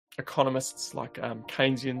economists like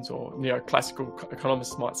Keynesians or neoclassical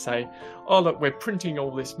economists might say, oh, look, we're printing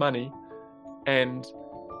all this money and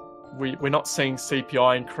we're not seeing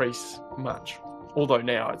CPI increase much, although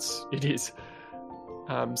now it is.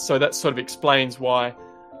 So that sort of explains why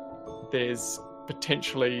there's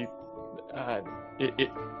potentially,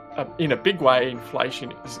 in a big way,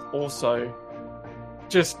 inflation is also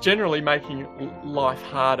just generally making life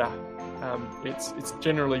harder. It's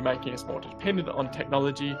generally making us more dependent on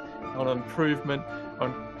technology, on improvement,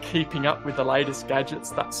 on keeping up with the latest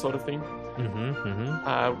gadgets, that sort of thing.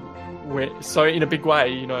 So in a big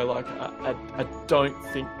way, I don't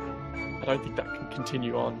think that can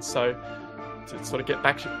continue on. So to sort of get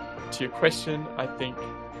back to your question, I think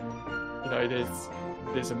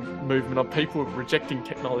there's a movement of people rejecting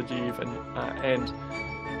technology even, and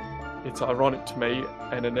it's ironic to me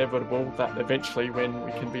and inevitable that eventually, when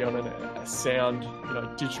we can be on a sound,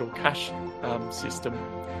 digital cash system,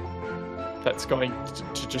 that's going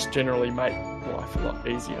to just generally make life a lot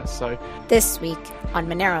easier. So this week on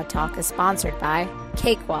Monero Talk is sponsored by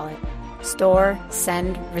Cake Wallet. Store,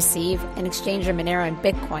 send, receive, and exchange your Monero and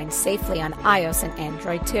Bitcoin safely on iOS and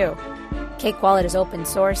Android too. Cake Wallet is open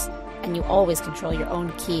source, and you always control your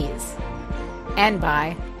own keys. And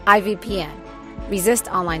by IVPN. Resist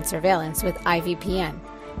online surveillance with IVPN,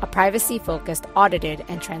 a privacy-focused, audited,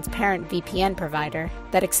 and transparent VPN provider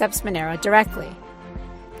that accepts Monero directly.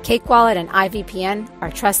 Cake Wallet and IVPN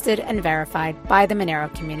are trusted and verified by the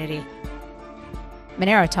Monero community.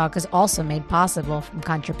 Monero Talk is also made possible from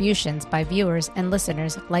contributions by viewers and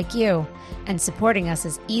listeners like you, and supporting us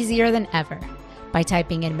is easier than ever by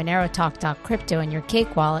typing in monerotalk.crypto in your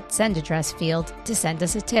Cake Wallet send address field to send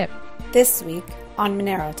us a tip. This week on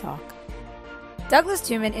Monero Talk, Douglas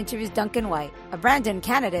Tuman interviews Duncan White, a Brandon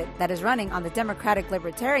candidate that is running on the Democratic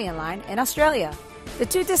Libertarian line in Australia. The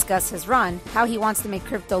two discuss his run, how he wants to make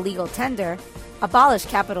crypto legal tender, abolish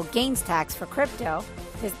capital gains tax for crypto,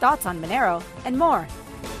 his thoughts on Monero, and more.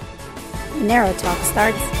 Monero Talk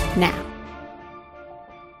starts now.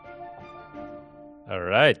 All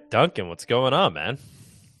right, Duncan, what's going on, man?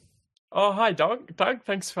 Oh, hi, Doug.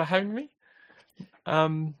 Thanks for having me.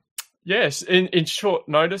 Yes, in short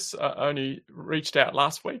notice, I only reached out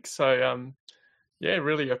last week, so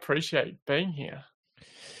really appreciate being here.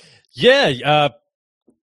 Yeah,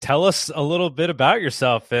 tell us a little bit about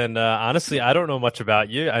yourself. And honestly, I don't know much about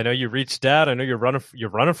you. I know you reached out. I know you're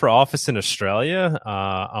running for office in Australia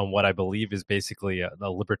on what I believe is basically a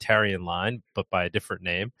libertarian line, but by a different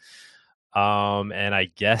name. And I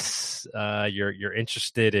guess you're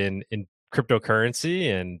interested in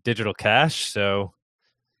cryptocurrency and digital cash. So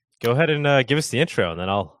go ahead and give us the intro, and then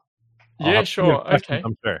I'll yeah, sure. Okay.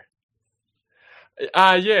 I'm sure.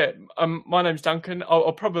 My name's Duncan.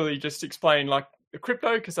 I'll probably just explain like the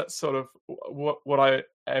crypto, because that's sort of what I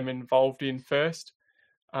am involved in first.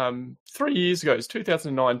 3 years ago, it's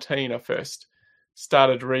 2019, I first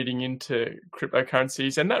started reading into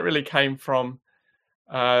cryptocurrencies, and that really came from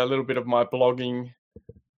a little bit of my blogging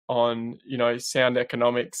on, sound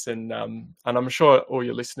economics, and I'm sure all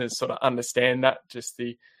your listeners sort of understand that, just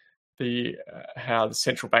the how the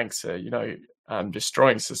central banks are,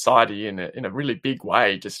 destroying society in a really big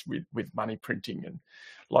way, just with money printing and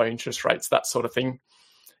low interest rates, that sort of thing.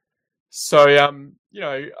 So, in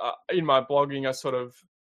my blogging,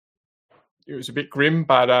 it was a bit grim,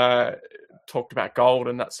 but talked about gold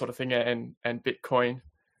and that sort of thing, and Bitcoin,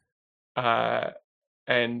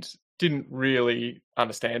 and didn't really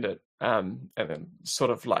understand it. And then sort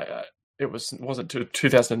of like it wasn't to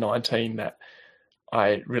 2019 that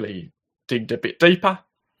I really digged a bit deeper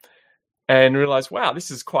and realized, wow, this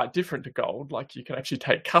is quite different to gold. Like, you can actually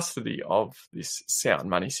take custody of this sound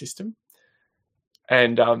money system.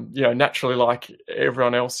 And, naturally, like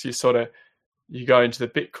everyone else, you go into the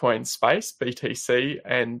Bitcoin space, BTC,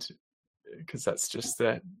 and because that's just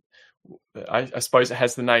I suppose it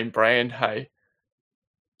has the name brand, hey,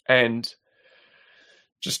 and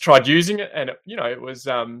just tried using it. And, it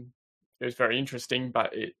was very interesting,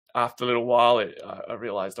 but after a little while, I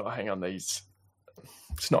realized, oh, hang on, it's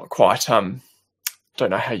not quite, don't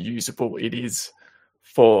know how usable it is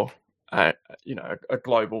for, a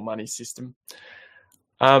global money system.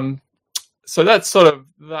 So that's sort of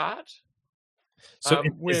that. So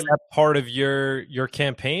is that part of your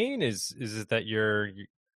campaign? Is it that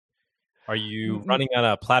are you running on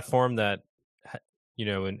a platform that,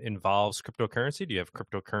 involves cryptocurrency? Do you have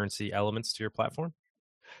cryptocurrency elements to your platform?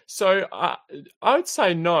 So I would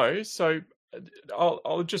say no. So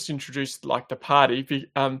I'll just introduce like the party.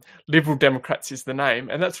 Liberal Democrats is the name,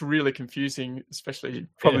 and that's really confusing, especially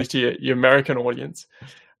probably to your American audience.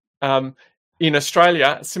 in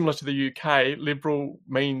Australia, similar to the UK, Liberal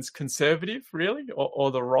means conservative, really,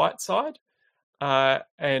 or the right side,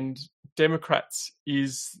 and Democrats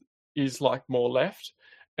is like more left,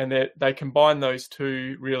 and they combine those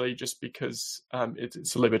two really just because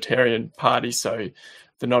it's a libertarian party. So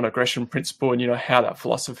the non-aggression principle, and how that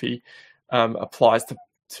philosophy applies to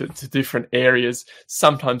different areas,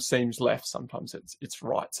 sometimes seems left, sometimes it's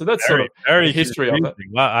right. So that's sort of the history of it.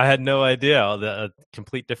 Wow, I had no idea. The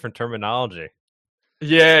complete different terminology.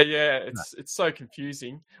 Yeah, it's so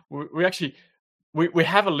confusing. We actually we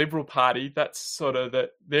have a Liberal Party that's sort of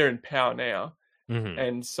that they're in power now,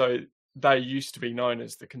 and so they used to be known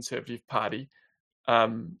as the Conservative Party.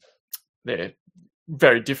 They're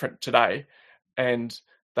very different today, and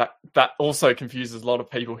that also confuses a lot of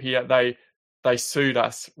people here. They sued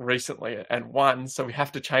us recently and won, so we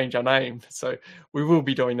have to change our name. So we will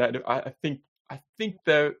be doing that. I think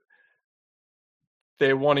they're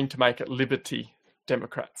wanting to make it Liberty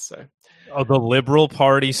Democrats. So, the Liberal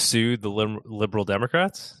Party sued the Liberal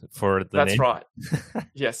Democrats for the that's name? Right.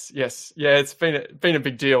 Yes, yeah. It's been a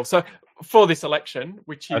big deal. So for this election,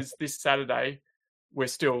 which is this Saturday, we're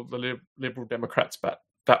still the Liberal Democrats, but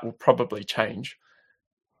that will probably change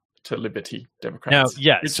to Liberty Democrats.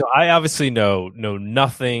 Now, so I obviously know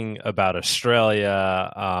nothing about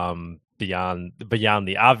Australia beyond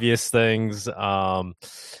the obvious things.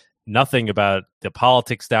 Nothing about the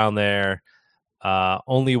politics down there.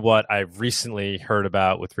 Only what I've recently heard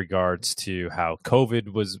about with regards to how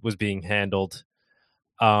COVID was being handled.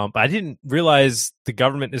 But I didn't realize the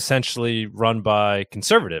government is essentially run by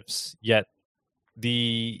conservatives, yet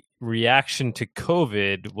the reaction to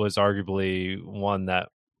COVID was arguably one that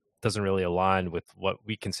doesn't really align with what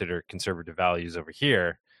we consider conservative values over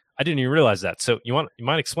here. I didn't even realize that. So you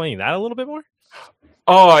mind explaining that a little bit more?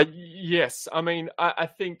 Oh, yes. I mean, I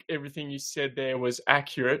think everything you said there was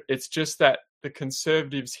accurate. It's just that the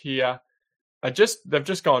conservatives here they've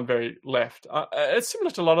just gone very left. It's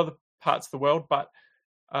similar to a lot of the parts of the world, but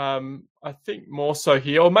I think more so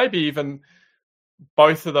here, or maybe even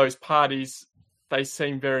both of those parties, they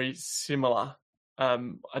seem very similar.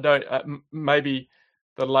 Maybe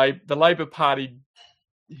the Labor Party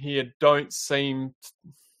here don't seem,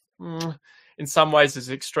 in some ways,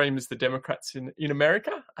 as extreme as the Democrats in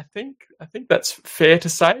America. I think that's fair to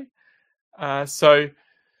say. So,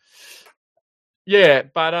 yeah.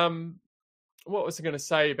 But what was I going to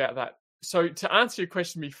say about that? So, to answer your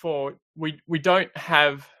question before, we don't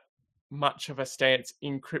have much of a stance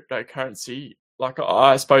in cryptocurrency. Like,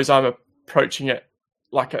 I suppose I'm approaching it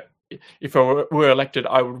like if I were elected,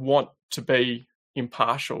 I would want to be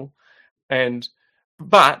impartial,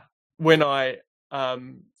 but when I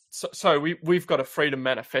we've got a Freedom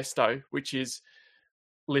Manifesto which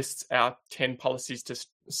lists our 10 policies to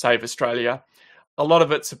save Australia. A lot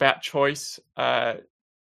of it's about choice. I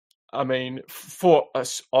mean, for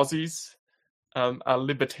us Aussies, our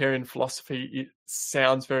libertarian philosophy, it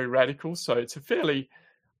sounds very radical, so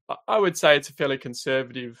I would say it's a fairly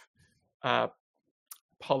conservative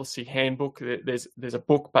policy handbook. There's a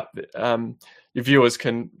book, but your viewers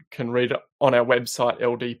can read it on our website,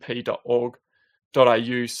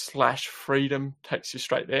 ldp.org.au/freedom, takes you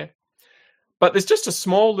straight there. But there's just a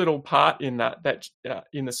small little part in that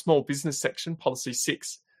in the small business section, policy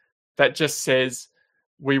 6, that just says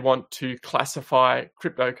we want to classify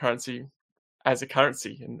cryptocurrency as a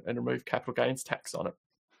currency and remove capital gains tax on it.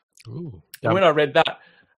 Ooh. And when I read that,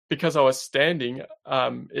 because I was standing,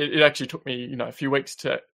 it actually took me, a few weeks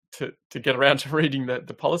to get around to reading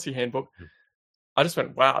the policy handbook. I just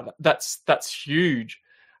went, wow, that's huge.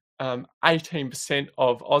 18%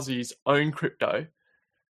 of Aussies own crypto,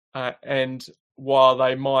 and while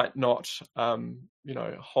they might not,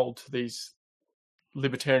 hold to these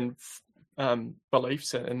libertarian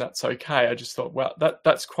beliefs, and that's okay, I just thought, well,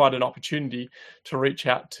 that's quite an opportunity to reach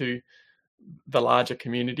out to the larger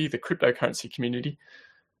community, the cryptocurrency community.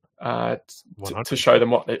 To show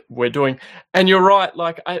them what we're doing. And you're right.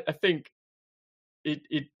 Like I think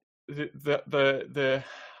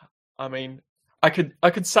I mean, I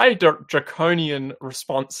could say draconian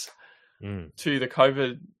response to the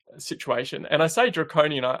COVID situation, and I say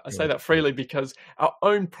draconian. I say that freely because our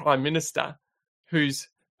own Prime Minister, who's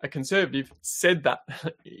a conservative, said that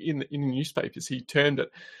in the newspapers. He termed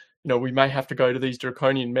it, we may have to go to these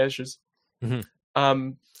draconian measures.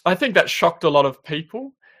 I think that shocked a lot of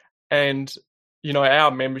people. And,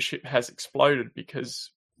 our membership has exploded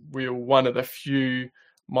because we're one of the few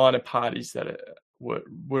minor parties that were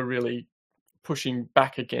really pushing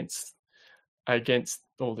back against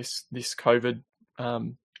all this COVID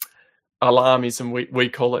alarmism, we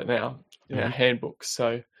call it now in our handbook.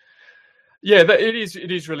 So, Yeah, it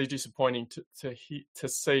is really disappointing to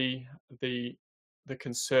see the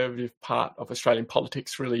conservative part of Australian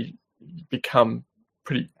politics really become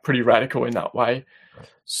pretty radical in that way.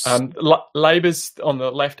 Labor's on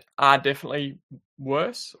the left are definitely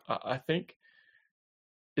worse. I think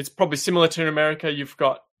it's probably similar to in America. You've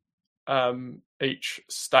got each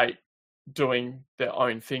state doing their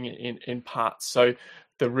own thing in parts. So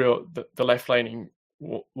the left leaning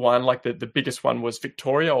one, like the biggest one, was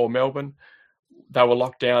Victoria or Melbourne. They were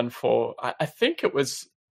locked down for, I think it was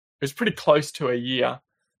pretty close to a year.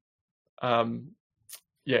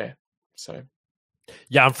 Yeah. So.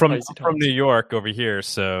 Yeah, I'm from New York over here,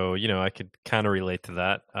 so I could kind of relate to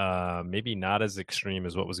that. Maybe not as extreme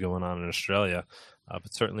as what was going on in Australia,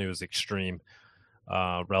 but certainly it was extreme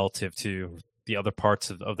relative to the other parts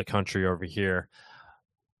of the country over here.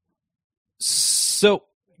 So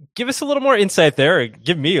give us a little more insight there.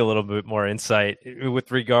 Give me a little bit more insight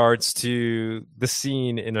with regards to the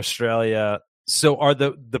scene in Australia. So are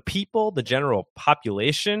the people, the general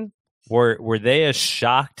population, were they as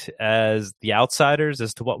shocked as the outsiders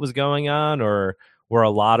as to what was going on, or were a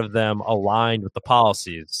lot of them aligned with the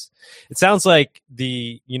policies? It sounds like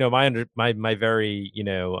my very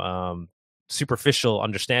superficial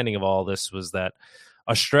understanding of all this was that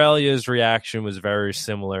Australia's reaction was very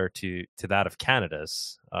similar to that of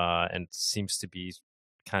Canada's, and seems to be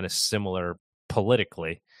kind of similar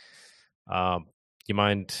politically. You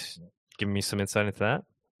mind giving me some insight into that?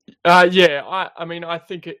 Yeah, I mean, I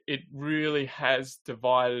think it really has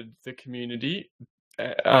divided the community.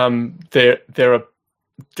 There are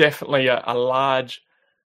definitely a large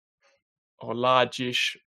or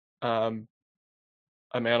large-ish amount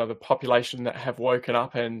of the population that have woken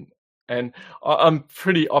up, and I'm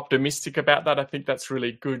pretty optimistic about that. I think that's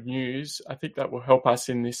really good news. I think that will help us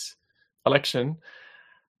in this election.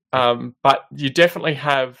 But you definitely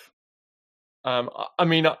have. I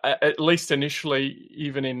mean, at least initially,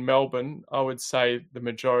 even in Melbourne, I would say the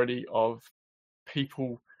majority of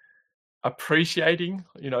people appreciating,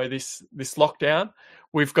 this lockdown.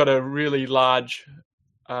 We've got a really large,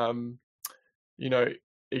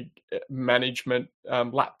 management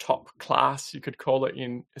laptop class, you could call it,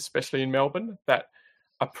 especially in Melbourne, that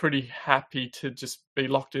are pretty happy to just be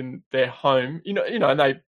locked in their home. And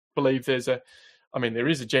they believe there is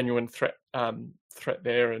a genuine threat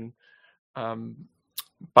there, and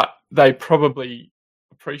but they probably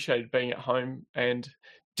appreciated being at home and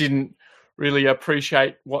didn't really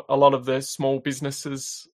appreciate what a lot of the small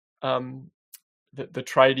businesses, the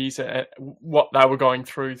tradies, what they were going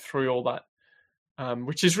through all that,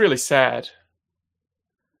 which is really sad.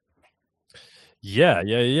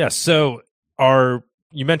 Yeah. So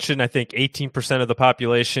you mentioned, I think 18% of the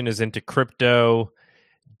population is into crypto.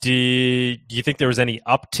 Do you think there was any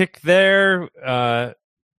uptick there?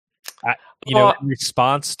 In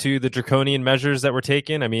response to the draconian measures that were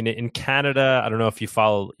taken? I mean, in Canada, I don't know if you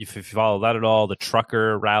follow that at all, the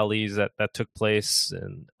trucker rallies that took place,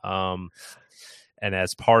 and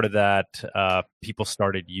as part of that, people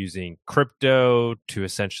started using crypto to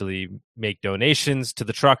essentially make donations to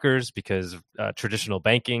the truckers, because traditional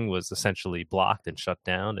banking was essentially blocked and shut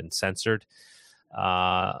down and censored.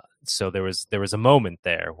 So there was a moment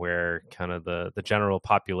there where kind of the general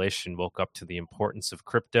population woke up to the importance of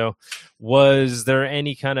crypto. Was there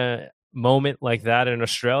any kind of moment like that in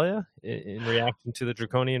Australia in reaction to the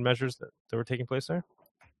draconian measures that were taking place there?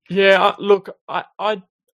 Yeah, look, I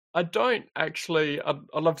don't actually. I'd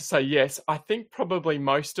love to say yes. I think probably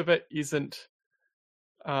most of it isn't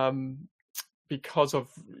because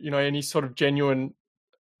of any sort of genuine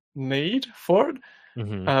need for it.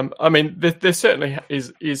 Mm-hmm. I mean, there certainly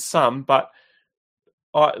is some, but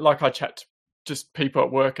I chat to just people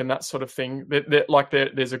at work and that sort of thing.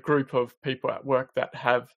 There's a group of people at work that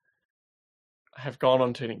have gone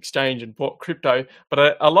onto an exchange and bought crypto,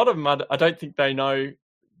 but a lot of them, I don't think they know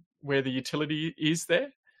where the utility is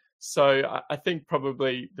there. So I think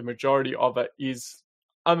probably the majority of it is.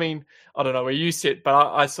 I mean, I don't know where you sit,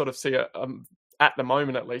 but I sort of see at the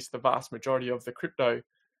moment, at least, the vast majority of the crypto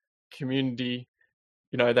community.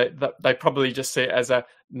 They probably just see it as a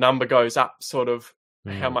number goes up, sort of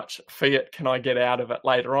how much fiat can I get out of it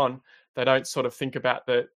later on. They don't sort of think about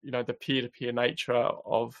the peer-to-peer nature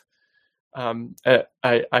of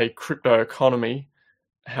a crypto economy,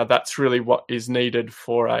 how that's really what is needed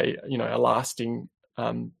for a lasting,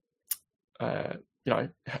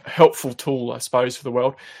 helpful tool, I suppose, for the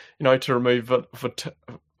world, to remove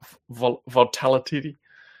volatility,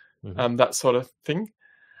 that sort of thing.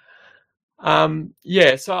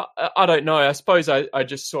 So I don't know. I suppose I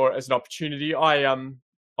just saw it as an opportunity. I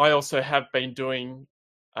also have been doing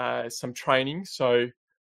some training. So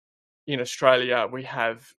in Australia we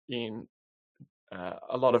have in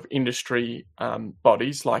a lot of industry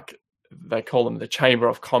bodies, like they call them the Chamber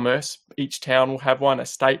of Commerce. Each town will have one, a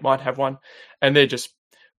state might have one, and they're just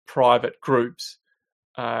private groups.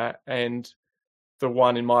 And the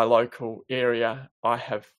one in my local area, I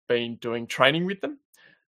have been doing training with them,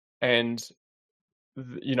 and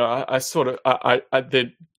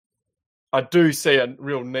I do see a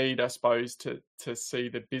real need, I suppose, to see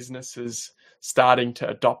the businesses starting to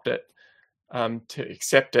adopt it, to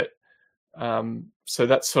accept it. So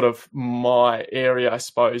that's sort of my area, I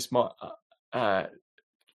suppose, my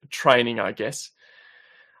training, I guess.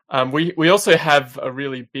 We also have a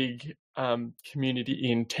really big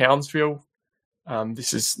community in Townsville.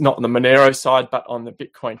 This is not on the Monero side, but on the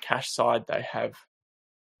Bitcoin Cash side, they have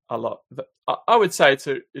a lot. I would say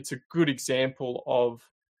it's a good example of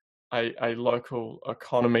a local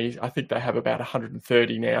economy. I think they have about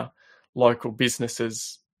 130 now local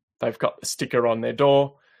businesses. They've got the sticker on their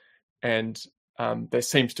door, and there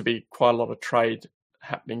seems to be quite a lot of trade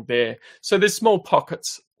happening there. So there's small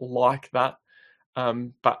pockets like that.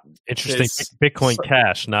 But interesting. Bitcoin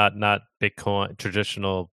Cash, not Bitcoin,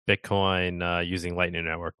 traditional Bitcoin using Lightning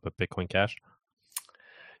Network, but Bitcoin Cash.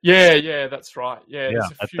 Yeah, that's right. Yeah,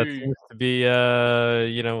 that seems to be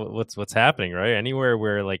what's happening, right? Anywhere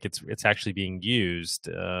where like it's actually being used,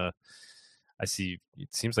 I see.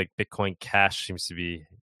 It seems like Bitcoin Cash seems to be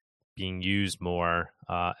being used more,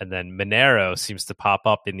 and then Monero seems to pop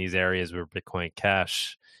up in these areas where Bitcoin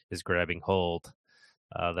Cash is grabbing hold.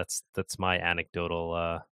 That's my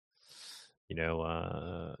anecdotal,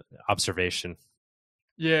 observation.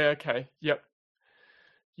 Yeah. Okay. Yep.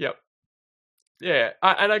 Yeah,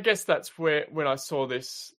 and I guess that's where when I saw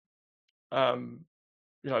this,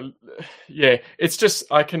 it's just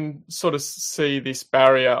I can sort of see this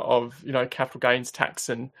barrier of capital gains tax,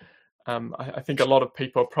 and I think a lot of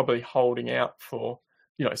people are probably holding out for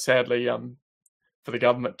sadly for the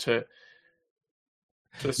government to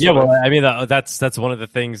I mean that's one of the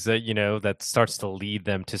things that that starts to lead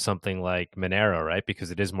them to something like Monero, right? Because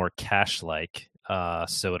it is more cash like,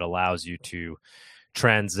 so it allows you to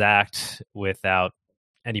transact without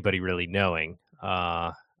anybody really knowing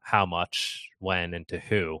how much, when, and to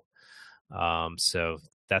who. So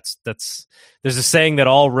that's there's a saying that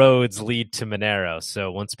all roads lead to Monero. So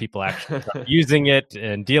once people actually start using it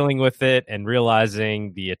and dealing with it and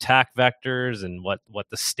realizing the attack vectors and what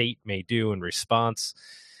the state may do in response,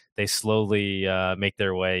 they slowly make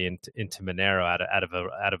their way into Monero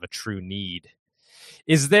out of a true need.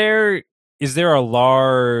 Is there a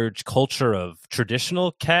large culture of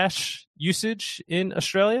traditional cash usage in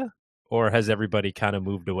Australia, or has everybody kind of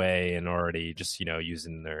moved away and already just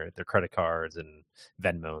using their credit cards and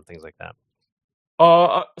Venmo and things like that?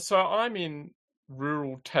 So I'm in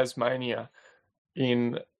rural Tasmania,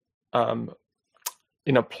 in a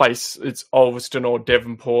place, it's Ulverston or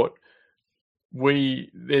Devonport.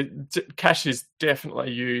 Cash is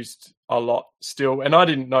definitely used a lot still, and I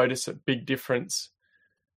didn't notice a big difference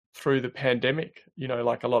through the pandemic.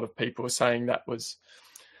 Like a lot of people were saying that was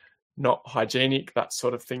not hygienic, that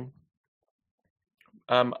sort of thing.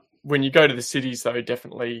 When you go to the cities, though,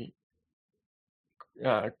 definitely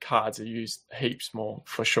cards are used heaps more,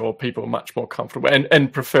 for sure. People are much more comfortable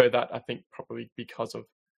and prefer that, I think, probably because of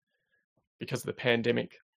the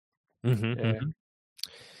pandemic. Yeah.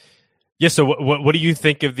 So what do you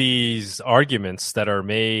think of these arguments that are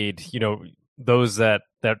made? Those that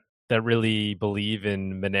really believe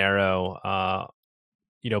in Monero,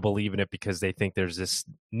 believe in it because they think there's this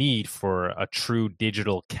need for a true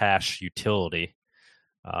digital cash utility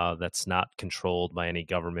that's not controlled by any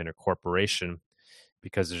government or corporation,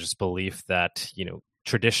 because there's this belief that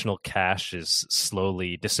traditional cash is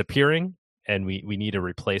slowly disappearing, and we need a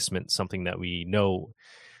replacement, something that we know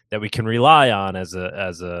that we can rely on as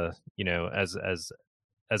a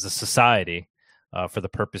society. For the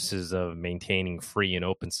purposes of maintaining free and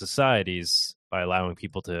open societies by allowing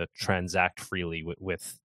people to transact freely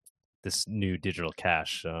with this new digital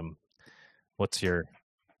cash. What's your...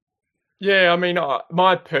 Yeah, I mean,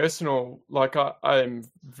 my personal, I'm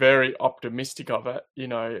very optimistic of it.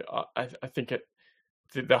 I think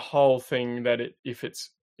the whole thing that if it's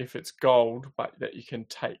gold, but that you can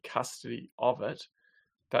take custody of it,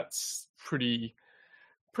 that's pretty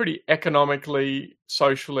economically,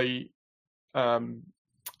 socially, new.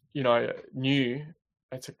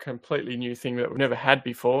 It's a completely new thing that we've never had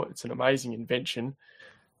before. It's an amazing invention,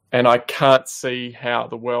 and I can't see how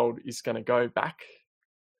the world is going to go back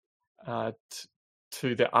to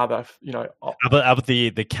the other, about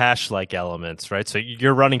the cash like elements, right? So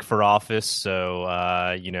you're running for office,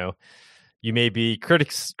 so you may be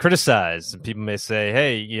criticized, and people may say,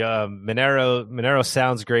 "Hey, Monero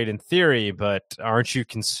sounds great in theory, but aren't you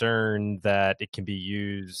concerned that it can be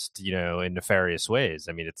used, in nefarious ways?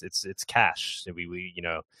 I mean, it's cash.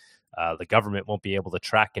 The government won't be able to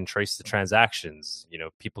track and trace the transactions.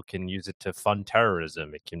 People can use it to fund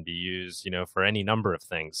terrorism. It can be used, for any number of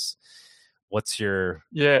things." What's your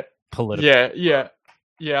political?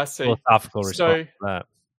 I see. Philosophical response to that?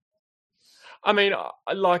 I mean,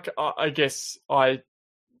 I guess I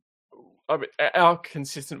mean, our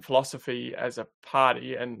consistent philosophy as a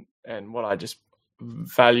party and what I just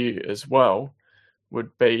value as well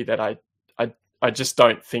would be that I just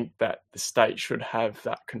don't think that the state should have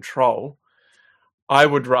that control. I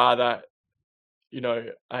would rather,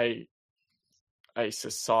 a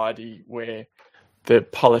society where the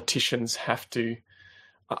politicians have to,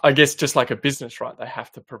 I guess, just like a business, right? They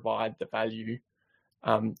have to provide the value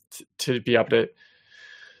to be able to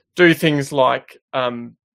do things like,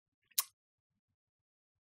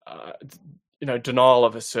 denial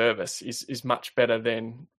of a service is much better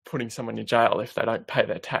than putting someone in jail if they don't pay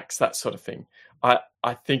their tax, that sort of thing. I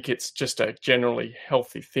think it's just a generally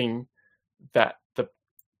healthy thing that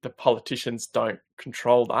the politicians don't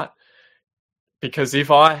control that, because if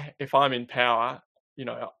I'm in power,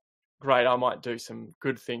 great, I might do some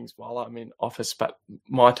good things while I'm in office, but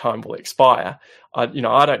my time will expire. I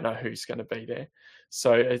don't know who's going to be there,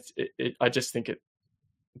 so I just think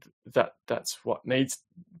that's what needs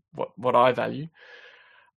what I value.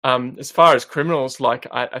 As far as criminals,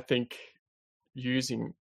 I think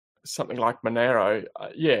using something like Monero,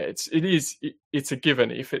 it's a given.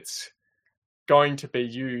 If it's going to be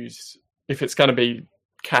used, if it's going to be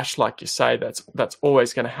cash, like you say, that's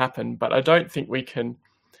always going to happen. But I don't think we can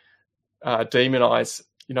demonize,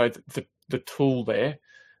 the tool there.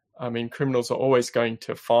 I mean, criminals are always going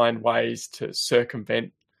to find ways to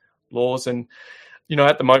circumvent laws, and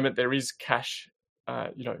at the moment there is cash,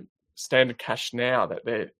 standard cash now that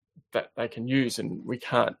they can use, and we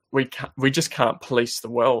just can't police the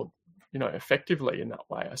world, effectively in that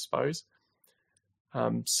way, I suppose.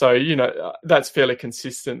 So that's fairly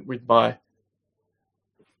consistent with my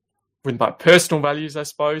personal values, I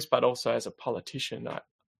suppose, but also as a politician,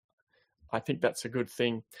 I think that's a good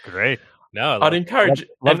thing. Great. No, I'd encourage,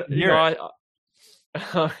 I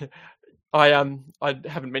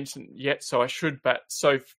haven't mentioned it yet, so I should. But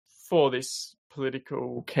so for this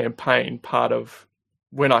political campaign, part of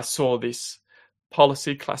when I saw this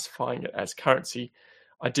policy classifying it as currency,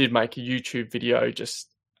 I did make a YouTube video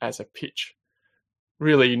just as a pitch.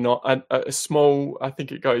 Really not a small, I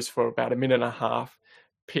think it goes for about a minute and a half,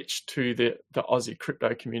 pitch to the Aussie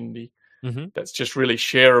crypto community. Mm-hmm. That's just really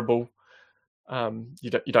shareable. You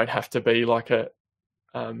don't have to be like a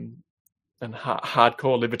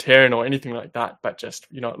hardcore libertarian or anything like that, but just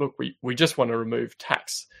look, we just want to remove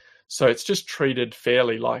tax, so it's just treated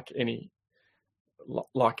fairly like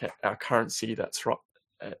our currency. That's right.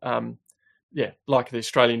 Like the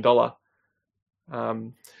Australian dollar.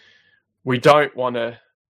 We don't want to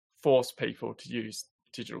force people to use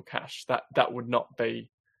digital cash. That would not be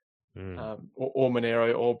or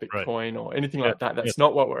Monero or Bitcoin, right, or anything like that. That's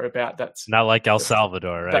not what we're about. That's not like El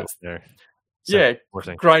Salvador, right?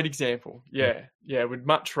 Great example. We'd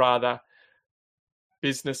much rather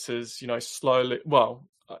businesses, slowly, well,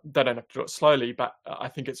 they don't have to do it slowly, but I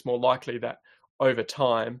think it's more likely that over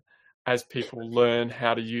time, as people learn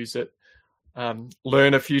how to use it,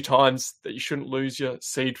 learn a few times that you shouldn't lose your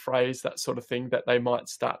seed phrase, that sort of thing, that they might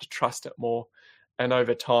start to trust it more. And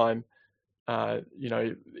over time,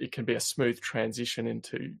 it can be a smooth transition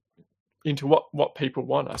into what people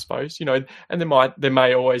want, I suppose. And there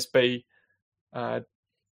may always be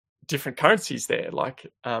different currencies there, like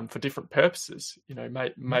for different purposes.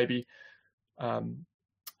 Maybe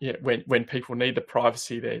when people need the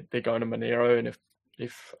privacy, they're going to Monero, and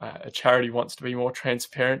if a charity wants to be more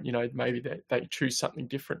transparent, maybe they choose something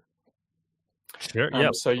different. Sure.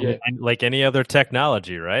 Like any other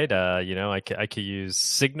technology, right? I could use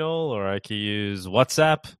Signal, or I could use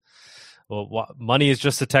WhatsApp. Well, money is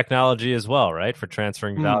just a technology as well, right? For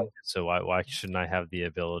transferring value. So why shouldn't I have the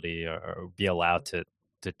ability or be allowed to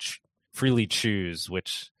freely choose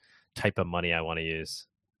which type of money I want to use?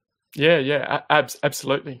 Yeah,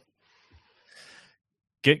 absolutely.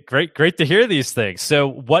 Great to hear these things. So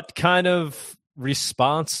what kind of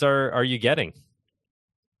response are you getting?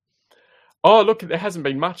 Oh, look, there hasn't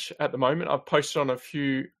been much at the moment. I've posted on a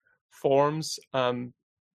few forums. Some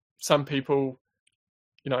people,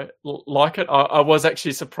 like it. I was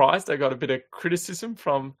actually surprised. I got a bit of criticism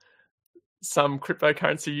from some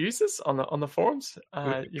cryptocurrency users on the forums.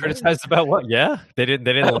 Criticized about what? Yeah, they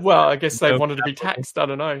didn't. Well, I guess they wanted to be taxed. I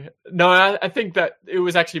don't know. No, I think that it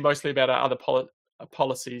was actually mostly about our other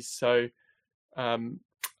policies. So I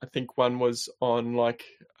think one was on like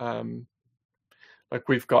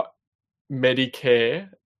we've got Medicare.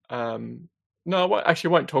 No, actually,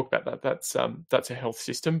 I won't talk about that. That's a health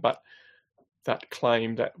system, but that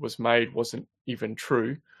claim that was made wasn't even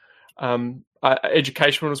true.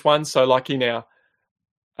 Education was one. So, like in our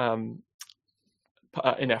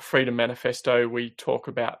Freedom Manifesto, we talk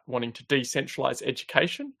about wanting to decentralize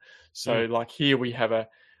education. So, like here, we have a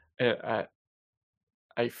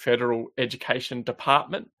federal education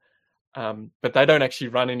department, but they don't actually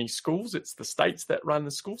run any schools. It's the states that run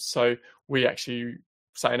the schools. So, we actually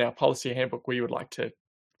say in our policy handbook we would like to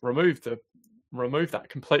remove that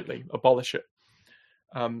completely, abolish it.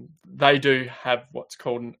 They do have what's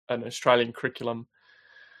called an Australian curriculum.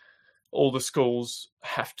 All the schools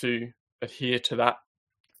have to adhere to that.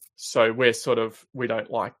 So we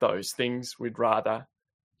don't like those things. We'd rather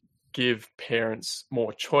give parents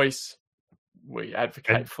more choice. We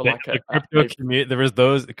advocate for like the crypto community. There was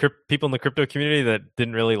those people in the crypto community that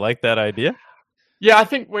didn't really like that idea. Yeah, I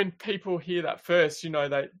think when people hear that first,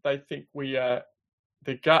 they think the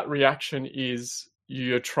gut reaction is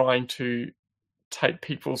you're trying to take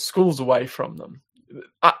people's schools away from them.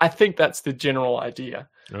 I think that's the general idea.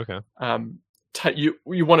 Okay.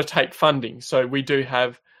 You want to take funding. So we do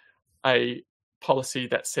have a policy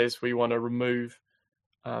that says we want to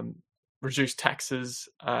reduce taxes,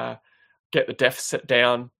 get the deficit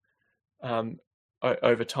down.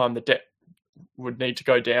 Over time, the debt would need to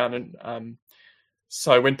go down. And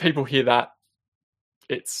so when people hear that,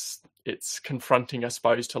 it's confronting, I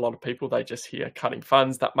suppose, to a lot of people. They just hear cutting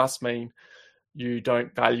funds. That must mean you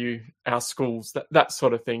don't value our schools, that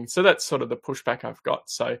sort of thing. So that's sort of the pushback I've got.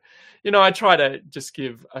 So, I try to just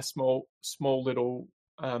give a small little,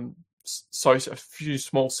 so a few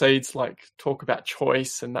small seeds, like talk about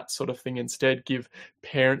choice and that sort of thing instead. Give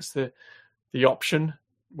parents the option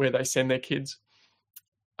where they send their kids.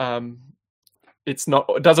 It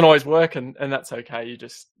doesn't always work, and that's okay. You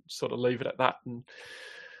just sort of leave it at that. And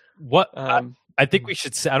what I think we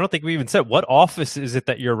should say, I don't think we even said, what office is it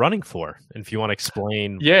that you're running for? And if you want to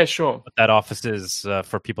explain, yeah, sure, what that office is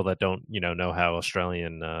for people that don't, know how the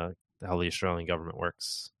Australian government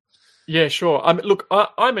works. Yeah, sure. Look,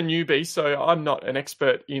 I'm a newbie, so I'm not an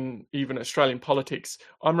expert in even Australian politics.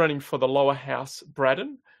 I'm running for the lower house,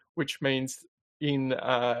 Braddon, which means in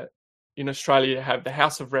Australia you have the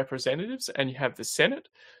House of Representatives and you have the Senate.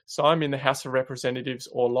 So I'm in the House of Representatives,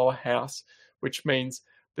 or lower house, which means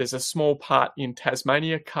there's a small part in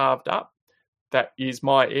Tasmania carved up that is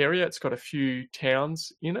my area. It's got a few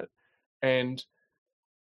towns in it. And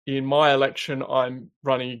in my election, I'm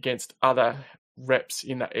running against other reps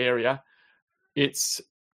in that area. It's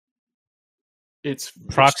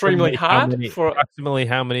extremely hard. Approximately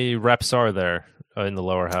how many reps are there in the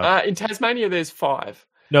lower house? In Tasmania, there's 5.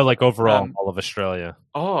 No, like overall, all of Australia.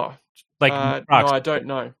 Oh, like no, I don't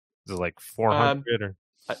know. Is it like 400 or?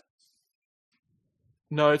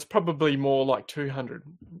 No, it's probably more like 200.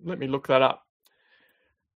 Let me look that up.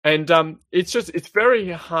 And it's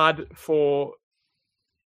very hard for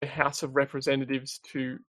the House of Representatives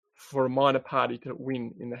for a minor party to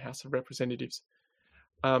win in the House of Representatives.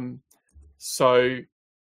 So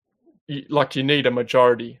you need a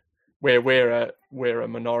majority, where we're a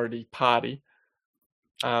minority party.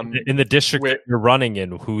 In the district that you're running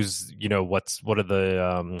in, who's what are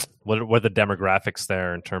the demographics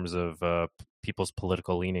there in terms of people's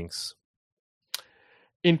political leanings?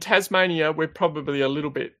 In Tasmania, we're probably a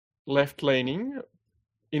little bit left-leaning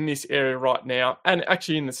in this area right now, and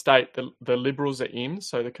actually in the state, the Liberals are in,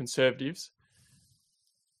 so the Conservatives.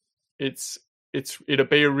 It'll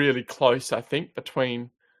be really close, I think,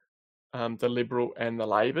 between the Liberal and the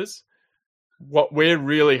Labors. What we're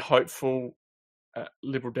really hopeful,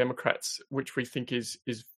 Liberal Democrats, which we think is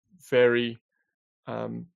very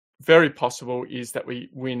very possible, is that we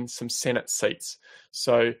win some Senate seats.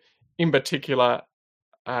 So, in particular,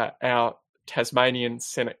 our Tasmanian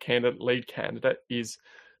Senate lead candidate is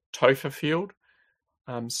Topher Field.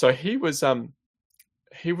 So he was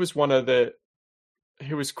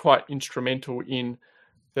quite instrumental in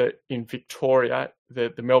Victoria,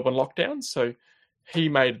 the Melbourne lockdown. So he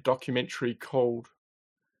made a documentary called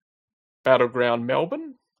Battleground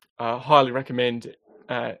Melbourne. Highly recommend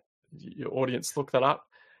your audience look that up.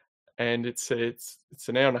 And it's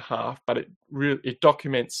an hour and a half, but it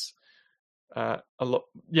documents a lot.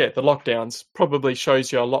 Yeah, the lockdowns probably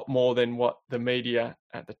shows you a lot more than what the media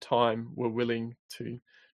at the time were willing to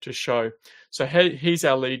show. So he's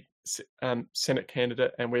our lead Senate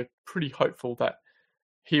candidate, and we're pretty hopeful that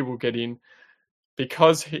he will get in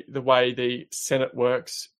because the way the Senate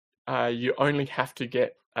works, you only have to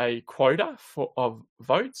get a quota of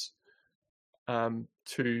votes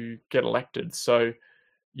to get elected. So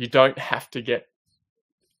you don't have to get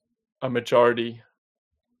a majority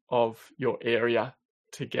of your area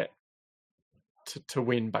to get to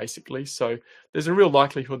win, basically. So there's a real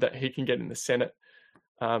likelihood that he can get in the Senate,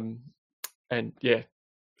 and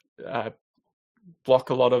block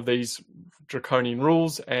a lot of these draconian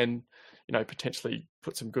rules, and potentially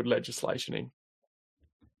put some good legislation in.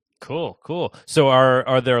 Cool. So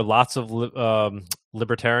are there lots of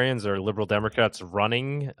libertarians or Liberal Democrats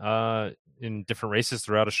running in different races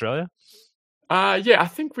throughout Australia? I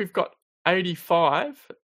think we've got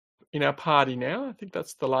 85 in our party now. I think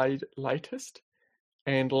that's the latest.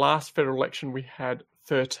 And last federal election we had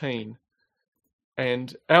 13.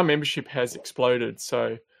 And our membership has exploded.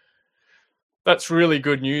 So that's really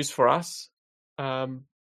good news for us. But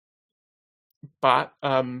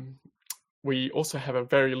we also have a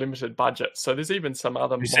very limited budget. So there's even some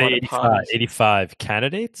other minor parties. 85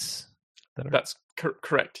 candidates? That's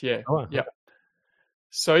correct, yeah. Oh, yeah.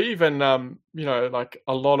 So even, like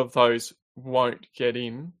a lot of those won't get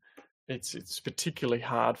in. It's particularly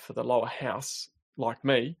hard for the lower house like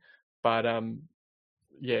me. But,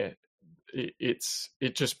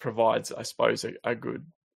 it just provides, I suppose, a good...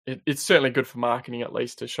 It's certainly good for marketing, at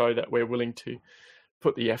least, to show that we're willing to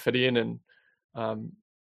put the effort in and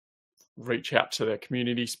reach out to the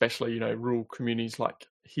community, especially, rural communities like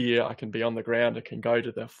here. I can be on the ground. I can go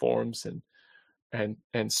to the forums and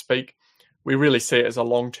speak. We really see it as a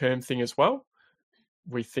long-term thing as well.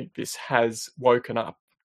 We think this has woken up,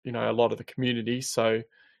 a lot of the community. So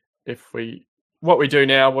what we do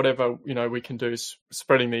now, whatever, we can do is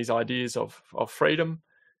spreading these ideas of freedom,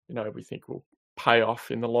 we think will pay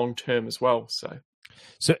off in the long term as well. So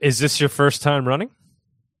is this your first time running?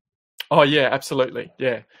 Oh yeah, absolutely.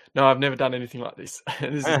 Yeah. No, I've never done anything like this.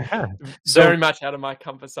 This is very much out of my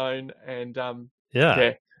comfort zone. And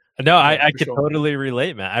no, I can totally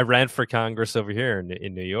relate, man. I ran for Congress over here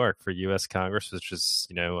in New York for U.S. Congress, which is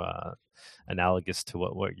analogous to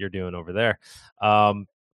what you're doing over there.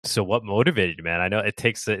 So what motivated you, man? I know it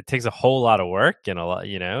takes a whole lot of work and a lot,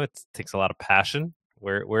 it takes a lot of passion.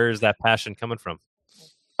 Where is that passion coming from?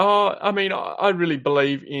 Oh, I mean, I really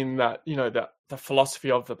believe in that. That the philosophy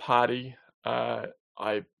of the party. I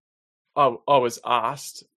was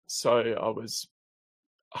asked, so I was.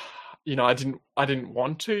 I didn't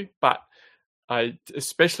want to, but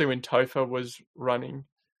especially when Topher was running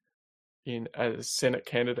in as a Senate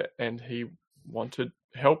candidate and he wanted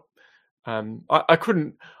help. I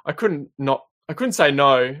couldn't say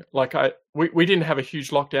no. Like we didn't have a huge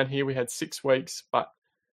lockdown here. We had 6 weeks, but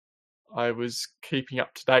I was keeping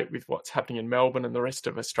up to date with what's happening in Melbourne and the rest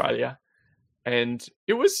of Australia. And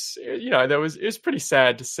it was, it was pretty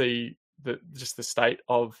sad to see the state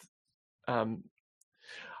of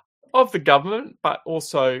the government, but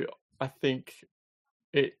also I think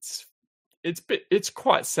it's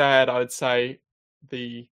quite sad. I would say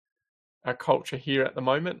our culture here at the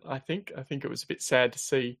moment. I think it was a bit sad to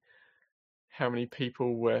see how many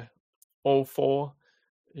people were all for,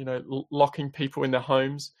 locking people in their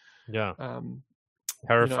homes. Yeah,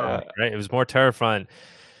 terrifying, right? It was more terrifying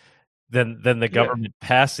than the government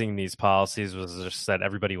passing these policies. Was just that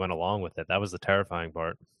everybody went along with it. That was the terrifying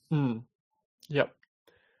part. Yep.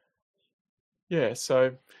 Yeah,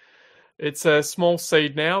 so it's a small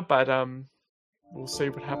seed now, but we'll see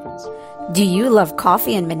what happens. Do you love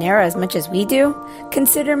coffee and Monero as much as we do?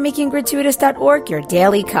 Consider making Gratuitous.org your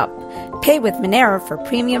daily cup. Pay with Monero for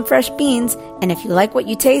premium fresh beans, and if you like what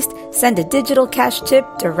you taste, send a digital cash tip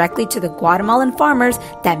directly to the Guatemalan farmers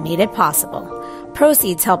that made it possible.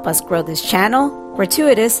 Proceeds help us grow this channel,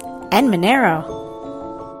 Gratuitous, and Monero.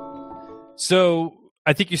 So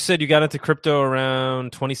I think you said you got into crypto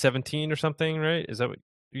around 2017 or something, right? Is that what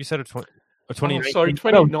you said? Or 2019? Sorry,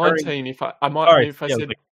 2019. If I said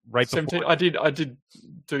like right 17, before. I did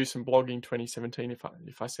do some blogging 2017. If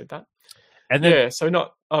I said that, and then so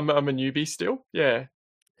I'm a newbie still. Yeah.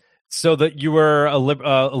 So that you were a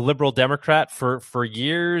Liberal Democrat for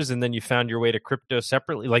years, and then you found your way to crypto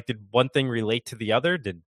separately. Like, did one thing relate to the other?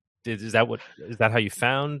 Is that how you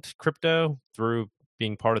found crypto, through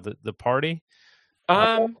being part of the party?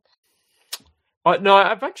 No,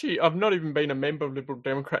 I've not even been a member of Liberal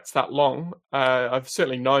Democrats that long. I've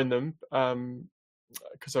certainly known them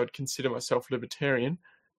because I would consider myself libertarian.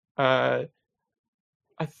 I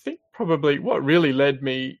think probably what really led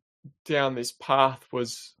me down this path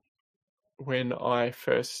was when I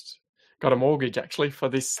first got a mortgage, actually, for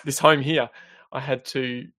this home here. I had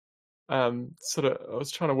to sort of, I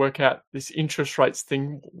was trying to work out this interest rates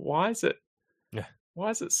thing. Why is it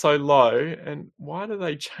so low, and why do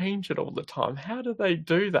they change it all the time? How do they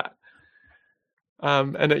do that?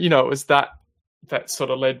 And it was that sort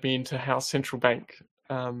of led me into how central bank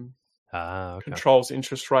controls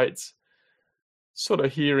interest rates. Sort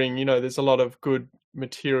of hearing, there's a lot of good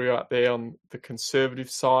material out there on the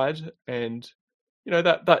conservative side, and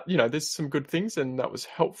that there's some good things, and that was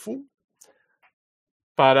helpful.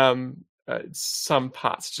 But some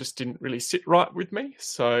parts just didn't really sit right with me.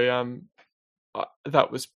 So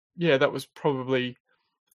that was probably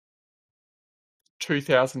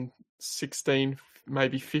 2016,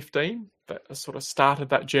 maybe 15, that I sort of started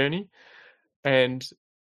that journey. And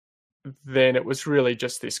then it was really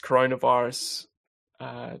just this coronavirus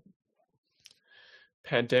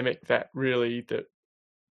pandemic that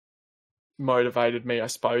motivated me, I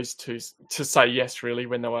suppose, to say yes, really,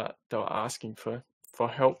 when they were asking for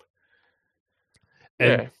help.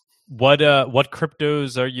 And what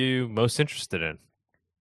cryptos are you most interested in?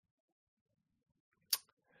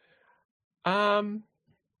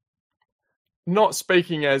 Not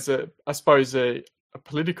speaking as a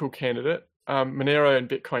political candidate, Monero and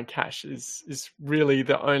Bitcoin Cash is really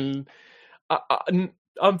the only.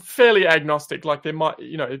 I'm fairly agnostic. Like, there might,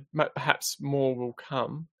 perhaps more will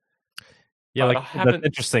come. Yeah, that's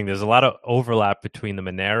interesting. There's a lot of overlap between the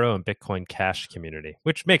Monero and Bitcoin Cash community,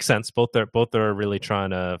 which makes sense. Both are really trying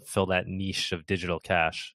to fill that niche of digital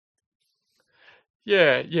cash.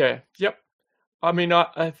 Yeah, yep. I mean,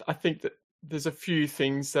 I think that there's a few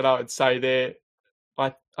things that I would say there.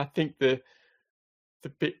 I think the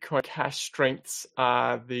Bitcoin Cash strengths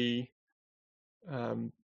are the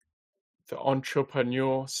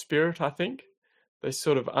entrepreneur spirit. I think they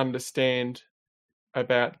sort of understand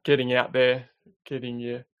about getting out there, getting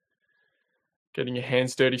your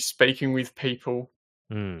hands dirty, speaking with people,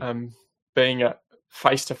 being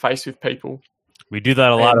face to face with people. We do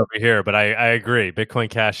that a lot over here, but I agree. Bitcoin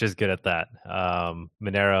Cash is good at that.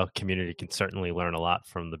 Monero community can certainly learn a lot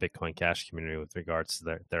from the Bitcoin Cash community with regards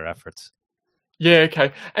to their efforts. Yeah,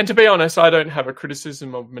 okay. And to be honest, I don't have a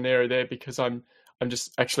criticism of Monero there, because I'm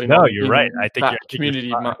just actually no. You're right. I think community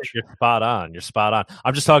much. You're spot on. You're spot on.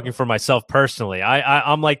 I'm just talking for myself personally.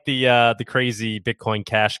 I'm like the crazy Bitcoin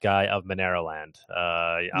Cash guy of Monero land.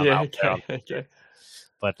 Okay.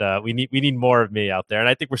 But we need more of me out there, and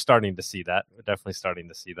I think we're starting to see that. We're definitely starting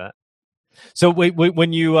to see that. So wait,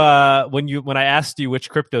 when I asked you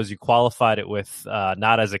which cryptos you qualified it with,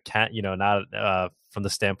 not as a not from the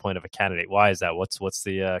standpoint of a candidate. Why is that? What's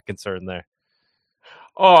the concern there?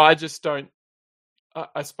 Oh, I just don't.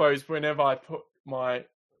 I suppose whenever I put my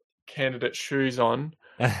candidate shoes on,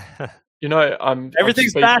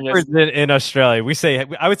 everything's backwards in Australia.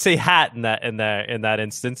 I would say hat in that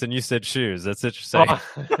instance, and you said shoes. That's interesting.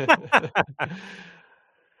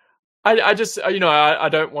 I just I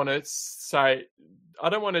don't want to say, I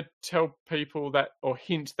don't want to tell people that, or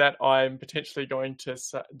hint that I'm potentially going to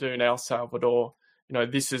do in El Salvador.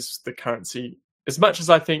 This is the currency. As much as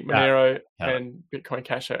I think Monero and Bitcoin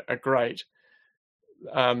Cash are great,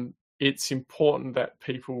 it's important that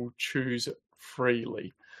people choose it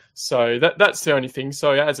freely. So that's the only thing.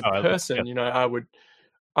 So as a person, I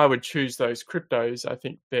would choose those cryptos. I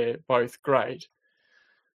think they're both great.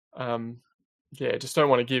 Just don't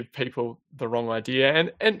want to give people the wrong idea.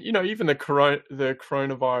 And even the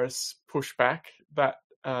coronavirus pushback, that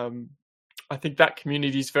I think that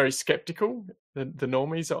community is very skeptical. The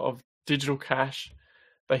normies of digital cash,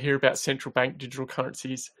 they hear about central bank digital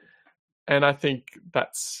currencies, and I think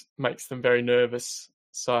that makes them very nervous.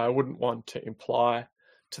 So I wouldn't want to imply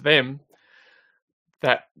to them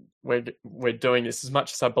that we're doing this, as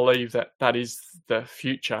much as I believe that is the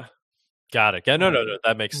future. Got it. No.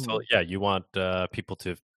 That makes total. Yeah, you want people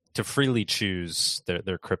to freely choose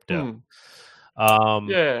their crypto.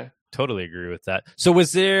 Totally agree with that. So,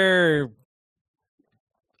 was there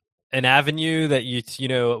an avenue that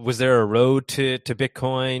was there a road to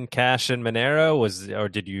Bitcoin Cash and Monero? Or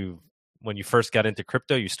did you, when you first got into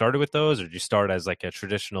crypto, you started with those, or did you start as like a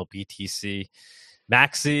traditional BTC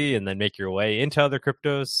maxi and then make your way into other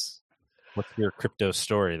cryptos? What's your crypto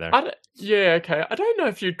story there? Okay. I don't know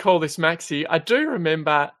if you'd call this maxi. I do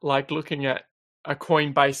remember looking at a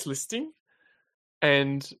Coinbase listing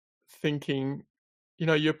and thinking,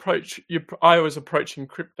 I was approaching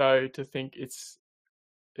crypto to think it's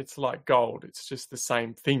like gold. It's just the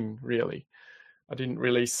same thing, really. I didn't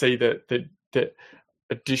really see the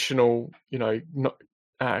additional,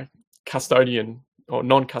 custodian or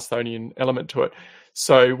non-custodian element to it.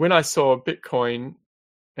 So when I saw Bitcoin,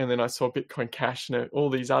 and then I saw Bitcoin Cash and all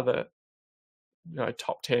these other,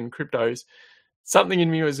 top 10 cryptos, something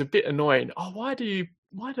in me was a bit annoying. Oh, why do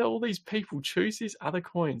all these people choose these other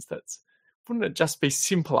coins? Wouldn't it just be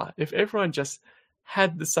simpler if everyone just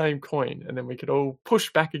had the same coin and then we could all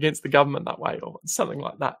push back against the government that way or something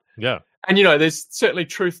like that? Yeah. And, there's certainly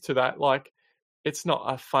truth to that. Like, it's not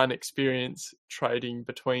a fun experience trading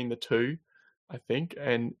between the two, I think.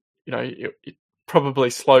 And, it probably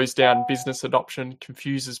slows down business adoption,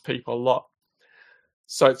 confuses people a lot.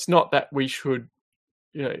 So it's not that we should,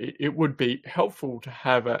 it would be helpful to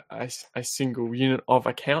have a single unit of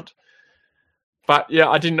account. But yeah,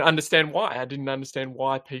 I didn't understand why. I didn't understand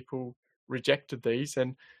why people rejected these.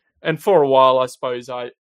 And for a while, I suppose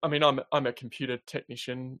I'm a computer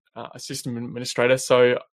technician, a system administrator,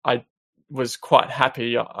 so I was quite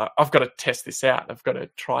happy. I've got to test this out. I've got to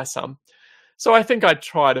try some. So I think I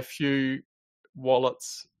tried a few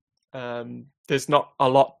wallets. There's not a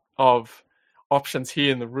lot of options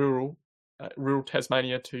here in the rural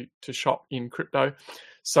Tasmania to shop in crypto.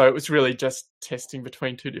 So it was really just testing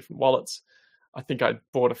between two different wallets. I think I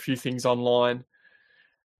bought a few things online,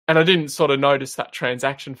 and I didn't sort of notice that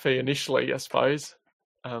transaction fee initially, I suppose.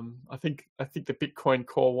 I think the Bitcoin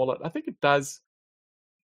Core wallet, I think it does.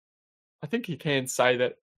 I think you can say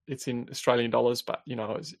that it's in Australian dollars, but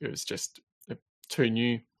it was just too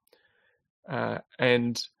new,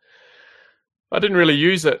 and I didn't really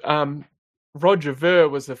use it. Roger Ver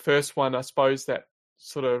was the first one, I suppose, that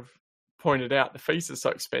sort of pointed out the fees are so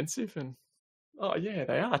expensive, and oh yeah,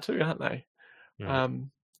 they are too, aren't they? Mm.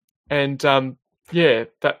 Yeah,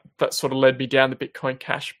 that sort of led me down the Bitcoin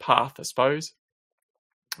Cash path, I suppose.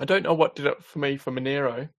 I don't know what did it for me for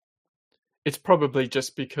Monero. It's probably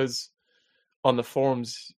just because on the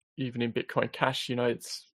forums, even in Bitcoin Cash,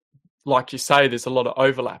 it's like you say, there's a lot of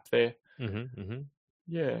overlap there. Mm-hmm, mm-hmm.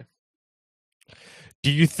 Yeah.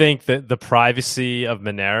 Do you think that the privacy of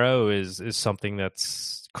Monero is something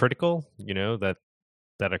that's critical? That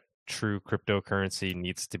a true cryptocurrency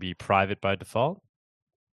needs to be private by default?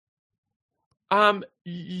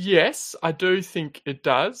 Yes, I do think it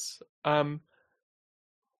does.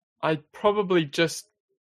 I probably just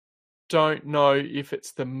don't know if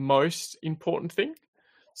it's the most important thing.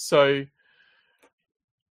 So,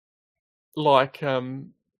 like,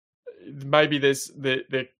 maybe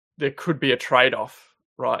there could be a trade-off,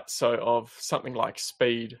 right? So of something like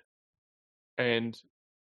speed, and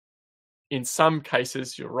in some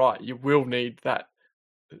cases, you're right, you will need that.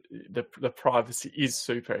 The privacy is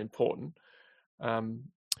super important.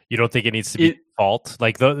 You don't think it needs to be default?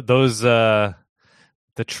 Like those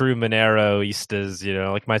the true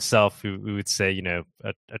Moneroistas, like myself, who would say,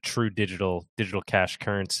 a true digital cash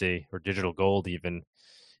currency or digital gold even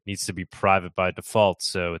needs to be private by default,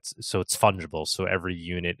 so it's fungible, so every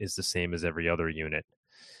unit is the same as every other unit.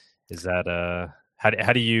 Is that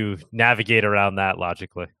how do you navigate around that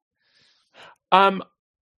logically? I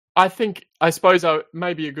suppose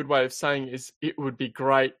maybe a good way of saying is it would be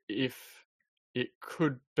great if it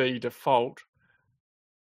could be default,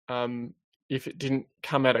 if it didn't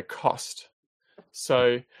come at a cost.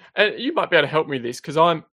 So, and you might be able to help me with this, because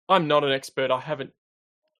I'm not an expert.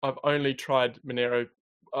 I've only tried Monero.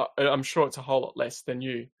 I'm sure it's a whole lot less than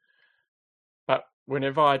you, but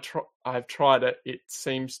whenever I've tried it, it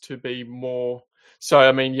seems to be more. So,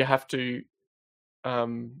 you have to. I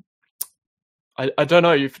don't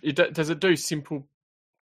know if does it do simple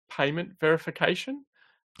payment verification?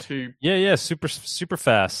 Yeah, super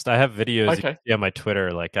fast. I have videos on my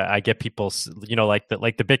Twitter. Like I get people, like the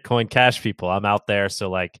Bitcoin Cash people. I'm out there, so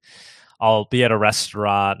like I'll be at a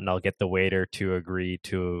restaurant and I'll get the waiter to agree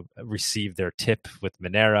to receive their tip with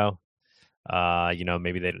Monero.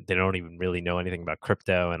 Maybe they don't even really know anything about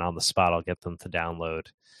crypto, and on the spot I'll get them to download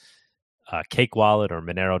Cake Wallet or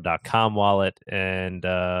Monero.com wallet, and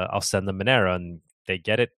I'll send them Monero, and they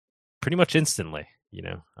get it pretty much instantly.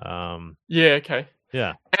 Yeah. Okay.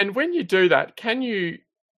 Yeah. And when you do that, can you,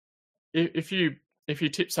 if you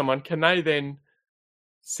tip someone, can they then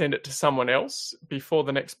send it to someone else before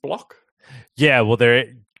the next block? Yeah. Well,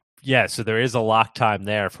 so there is a lock time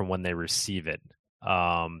there from when they receive it.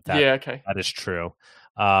 Okay. That is true.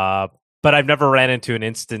 But I've never ran into an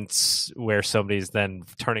instance where somebody's then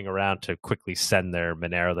turning around to quickly send their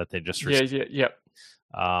Monero that they just received. Yeah.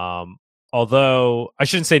 Although I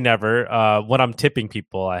shouldn't say never. When I'm tipping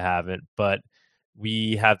people, I haven't, but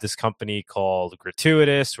we have this company called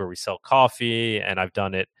Gratuitous where we sell coffee, and I've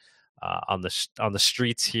done it on the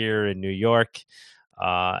streets here in New York.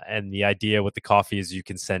 And the idea with the coffee is you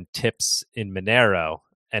can send tips in Monero,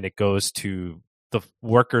 and it goes to the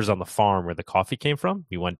workers on the farm where the coffee came from.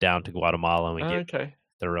 We went down to Guatemala and we gave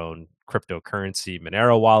their own cryptocurrency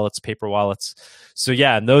Monero wallets, paper wallets. So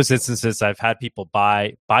yeah, in those instances, I've had people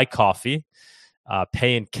buy coffee,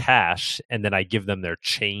 pay in cash, and then I give them their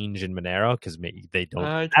change in Monero because they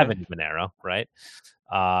don't have any Monero, right?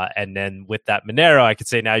 And then with that Monero, I could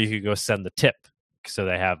say now you can go send the tip. So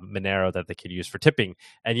they have Monero that they could use for tipping.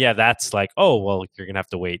 And yeah, that's like, oh, well, you're going to have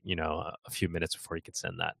to wait, a few minutes before you can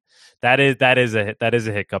send that. That is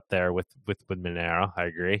a hiccup there with Monero. I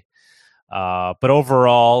agree. But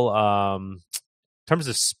overall, in terms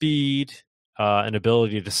of speed and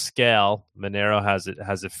ability to scale, Monero has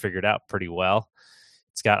it figured out pretty well.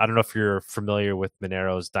 It's got, I don't know if you're familiar with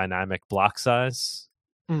Monero's dynamic block size.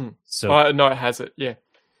 So no, it has it. Yeah.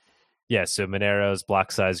 Yeah, so Monero's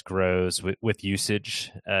block size grows with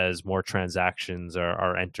usage as more transactions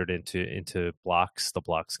are entered into blocks. The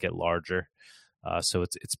blocks get larger, so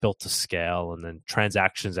it's built to scale, and then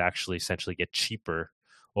transactions actually essentially get cheaper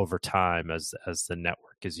over time as the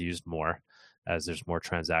network is used more, as there's more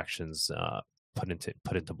transactions put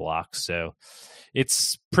into blocks. So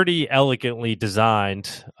it's pretty elegantly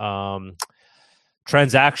designed.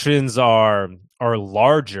 Transactions are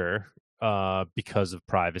larger. Because of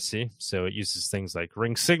privacy, so it uses things like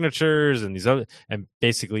ring signatures and these other, and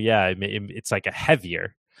basically, it's like a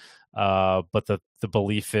heavier. But the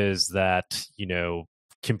belief is that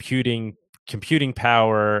computing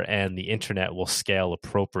power and the internet will scale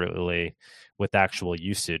appropriately with actual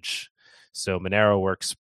usage. So Monero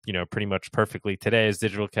works, pretty much perfectly today as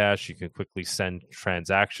digital cash. You can quickly send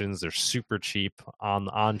transactions. They're super cheap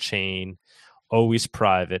on chain. Always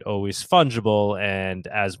private, always fungible, and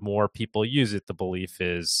as more people use it, the belief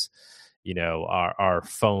is, our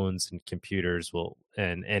phones and computers will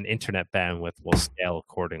and internet bandwidth will scale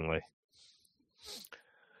accordingly.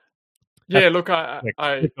 Yeah, look,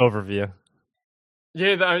 quick overview.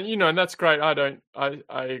 Yeah, and that's great. I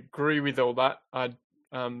agree with all that.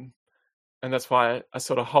 And that's why I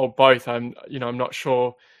sort of hold both. I'm not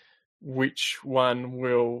sure which one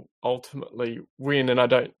will ultimately win, and I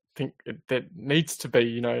don't think there needs to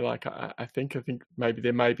be, I think maybe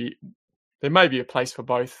there may be a place for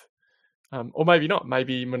both, or maybe not.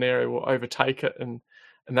 Maybe Monero will overtake it, and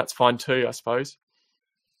that's fine too, I suppose.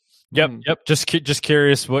 Yep. Just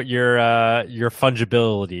curious what your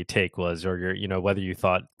fungibility take was, or your whether you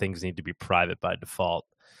thought things need to be private by default.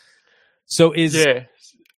 So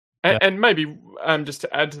and maybe just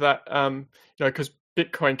to add to that, because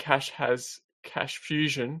Bitcoin Cash has Cash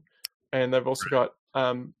Fusion, and they've also got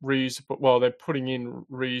reusable. Well, they're putting in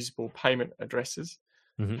reusable payment addresses.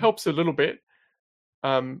 Helps a little bit.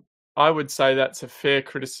 I would say that's a fair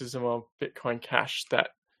criticism of Bitcoin Cash,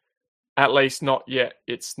 that at least not yet.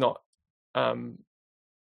 It's not on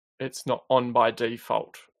by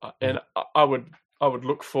default, and I would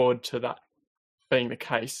look forward to that being the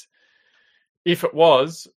case. If it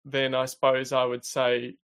was, then I suppose I would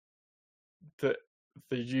say that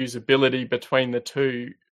the usability between the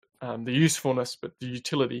two, the usefulness, but the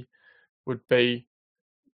utility would be,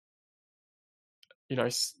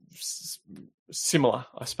 similar,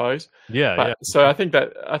 I suppose. Yeah. So I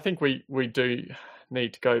think we do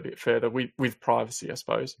need to go a bit further with privacy, I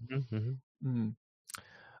suppose.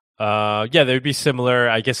 They would be similar,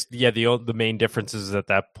 I guess. The main differences at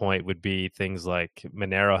that point would be things like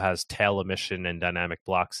Monero has tail emission and dynamic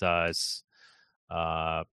block size.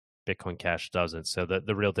 Bitcoin Cash doesn't. So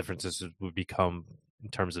the real differences would become in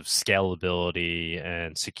terms of scalability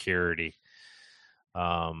and security.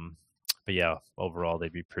 But yeah, overall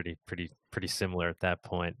they'd be pretty similar at that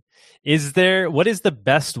point. What is the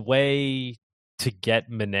best way to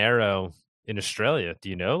get Monero in Australia? Do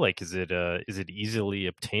you know? Like, is it easily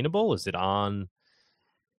obtainable? Is it on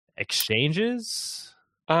exchanges?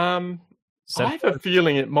 I have a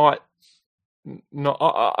feeling it might not.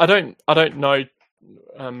 I don't know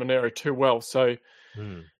Monero too well. So,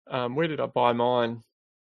 where did I buy mine?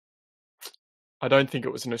 I don't think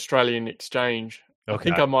it was an Australian exchange. Okay. I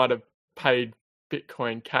think I might have paid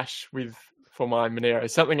Bitcoin Cash for my Monero,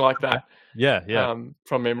 something like that. Yeah.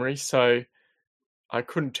 From memory. So I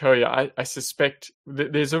couldn't tell you. I suspect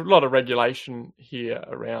there's a lot of regulation here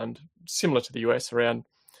around, similar to the US, around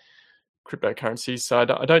cryptocurrencies. So I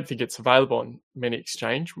don't think it's available on many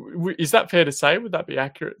exchanges. Is that fair to say? Would that be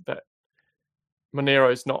accurate, that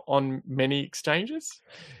Monero is not on many exchanges?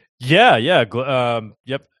 Yeah.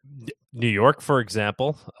 Yep. New York, for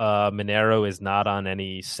example, Monero is not on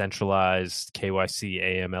any centralized KYC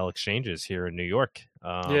AML exchanges here in New York.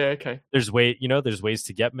 Okay. There's ways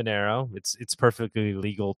to get Monero. It's perfectly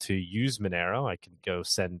legal to use Monero. I could go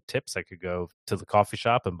send tips. I could go to the coffee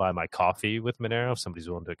shop and buy my coffee with Monero if somebody's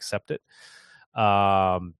willing to accept it.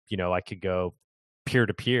 I could go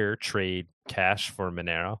peer-to-peer trade cash for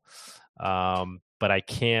Monero. But I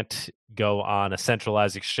can't go on a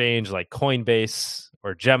centralized exchange like Coinbase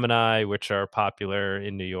or Gemini, which are popular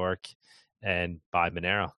in New York, and buy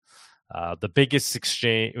Monero. The biggest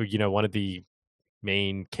exchange, one of the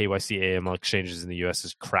main KYC AML exchanges in the US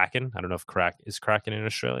is Kraken. I don't know if Kraken in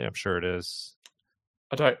Australia. I'm sure it is.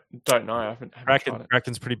 I don't know. I haven't tried it.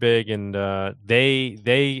 Kraken's pretty big, and you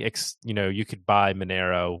could buy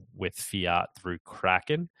Monero with fiat through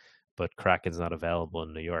Kraken, but Kraken's not available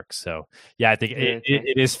in New York. So yeah, I think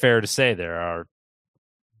it is fair to say there are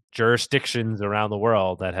jurisdictions around the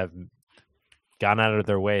world that have gone out of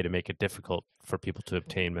their way to make it difficult for people to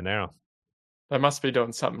obtain Monero. They must be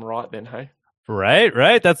doing something right then, hey?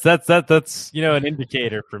 Right. That's an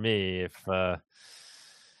indicator for me.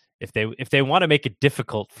 If they want to make it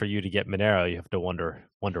difficult for you to get Monero, you have to wonder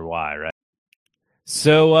why, right?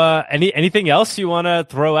 So anything else you want to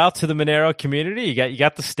throw out to the Monero community? You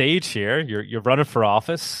got the stage here. You're running for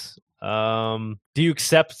office. Do you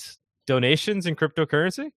accept donations in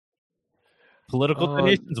cryptocurrency? Political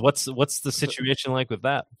donations? What's the situation like with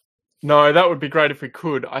that? No, that would be great if we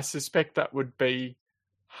could. I suspect that would be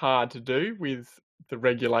hard to do with the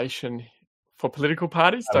regulation for political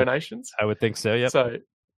parties, donations. I would think so, yeah.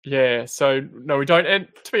 So no, we don't. And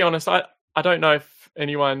to be honest, I don't know if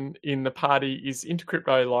anyone in the party is into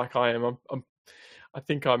crypto like I am. I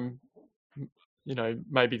think I'm,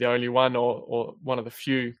 maybe the only one or one of the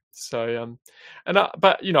few. So,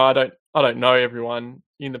 but I don't know everyone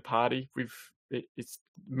in the party. Its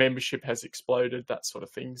membership has exploded, that sort of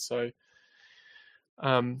thing. So,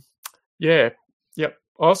 yep.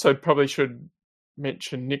 I also probably should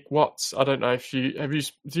mention Nick Watts. I don't know if do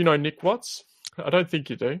you know Nick Watts? I don't think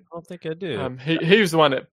you do. I don't think I do. He was the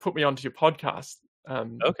one that put me onto your podcast.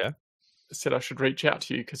 Okay. Said I should reach out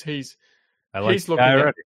to you because he's looking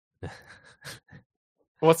at.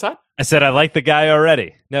 What's that? I said I like the guy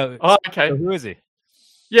already. No. Oh, okay. So who is he?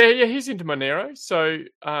 Yeah. He's into Monero. So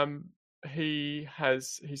he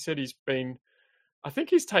said he's been. I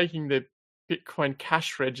think he's taking the Bitcoin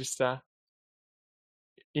Cash register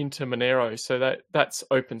into Monero. So that's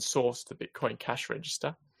open source, the Bitcoin Cash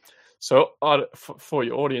register. So for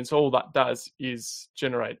your audience, all that does is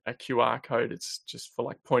generate a QR code. It's just for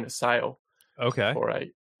like point of sale. Okay. For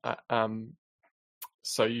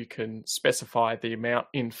so you can specify the amount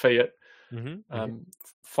in fiat,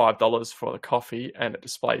 $5 for the coffee, and it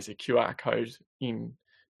displays a QR code in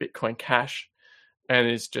Bitcoin Cash, and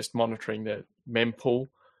is just monitoring the mempool.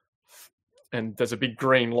 And there's a big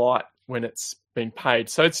green light when it's been paid.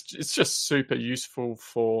 So it's just super useful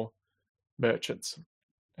for merchants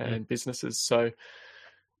and businesses. So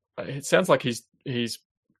it sounds like he's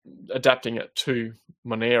adapting it to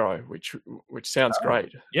Monero, which sounds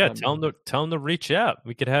great. Yeah, tell him to reach out.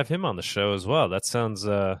 We could have him on the show as well. That sounds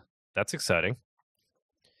that's exciting.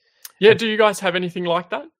 Yeah, do you guys have anything like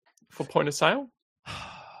that for point of sale?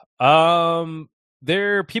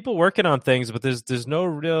 There are people working on things, but there's no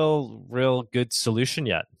real good solution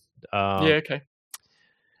yet. Okay.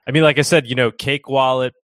 I mean, like I said, Cake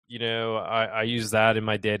Wallet, I use that in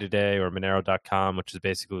my day-to-day, or Monero.com, which is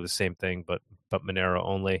basically the same thing, but Monero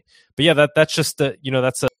only. But yeah, that's just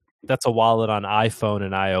that's a wallet on iPhone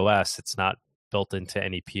and iOS. It's not built into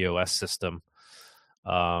any POS system.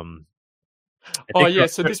 So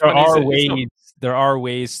there are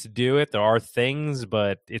ways to do it. There are things,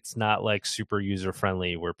 but it's not like super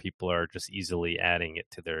user-friendly where people are just easily adding it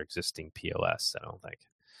to their existing POS, I don't think.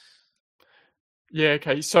 Yeah,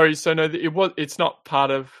 okay. Sorry, so no, it's not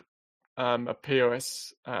part of a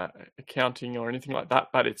POS accounting or anything like that,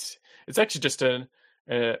 but it's actually just an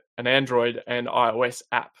Android and iOS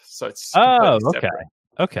app. So it's separate.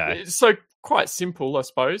 Okay. So quite simple, I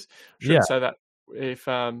suppose. Shouldn't say that if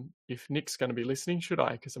Nick's going to be listening, should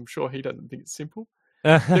I? Because I'm sure he doesn't think it's simple.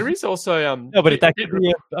 There is also no, but that could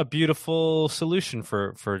be a beautiful solution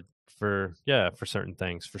for certain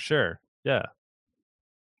things, for sure. Yeah.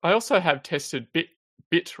 I also have tested Bit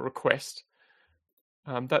Request.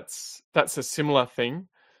 That's a similar thing.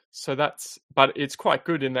 So but it's quite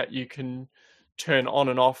good in that you can turn on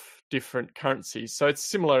and off different currencies. So it's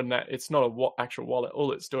similar in that it's not a actual wallet.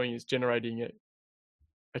 All it's doing is generating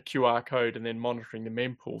a QR code and then monitoring the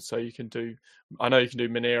mempool. So I know you can do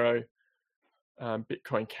Monero,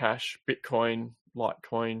 Bitcoin Cash, Bitcoin,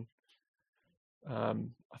 Litecoin. I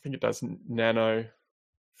think it does Nano, a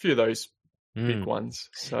few of those big ones.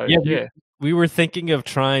 So yeah. We were thinking of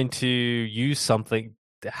trying to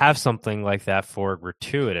have something like that for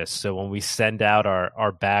Gratuitous. So when we send out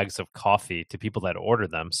our bags of coffee to people that order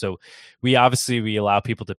them, so we allow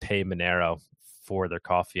people to pay Monero for their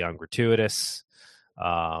coffee on Gratuitous.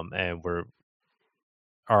 And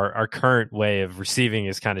our current way of receiving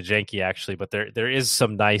is kind of janky, actually, but there is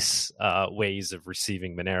some nice ways of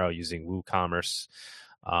receiving Monero using WooCommerce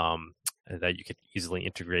that you could easily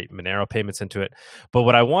integrate Monero payments into it. But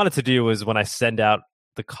what I wanted to do was when I send out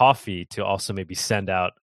the coffee to also maybe send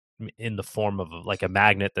out in the form of like a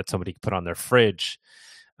magnet that somebody could put on their fridge,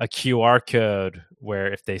 a QR code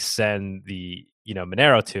where if they send the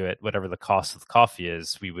Monero to it, whatever the cost of the coffee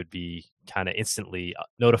is, we would be kind of instantly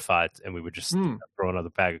notified, and we would just throw another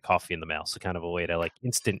bag of coffee in the mail. So kind of a way to like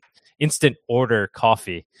instant order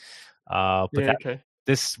coffee. What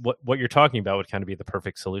you're talking about would kind of be the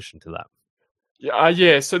perfect solution to that.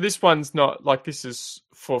 Yeah. So this one's not like, this is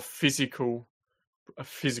for a physical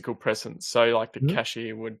presence. So like the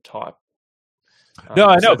cashier would type. No,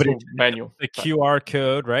 I know, but it's manual. The QR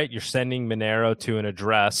code, right? You're sending Monero to an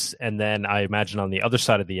address, and then I imagine on the other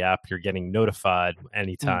side of the app, you're getting notified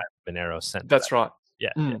anytime Monero is sent. That's right. Yeah.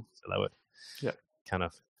 So that would kind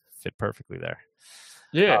of fit perfectly there.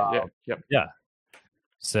 Yeah.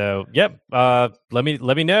 So, let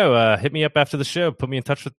me know. Hit me up after the show. Put me in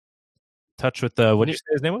touch with what did you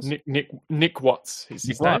say his name was? Nick Watts.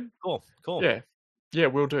 His name. Cool. Yeah,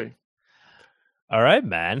 will do. All right,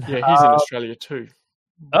 man. Yeah, he's in Australia too.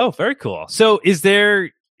 Oh, very cool. So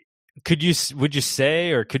would you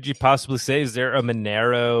say, or could you possibly say, is there a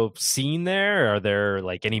Monero scene there? Are there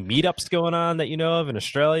like any meetups going on that you know of in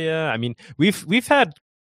Australia? I mean, we've had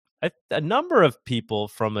a number of people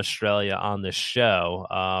from Australia on this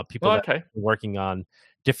show. People that are working on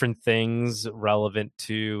different things relevant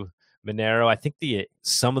to Monero. I think the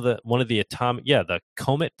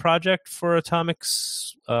Comet project for atomic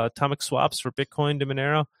swaps for Bitcoin to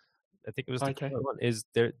Monero. I think it was the one. Is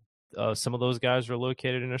there some of those guys are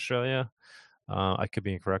located in Australia? I could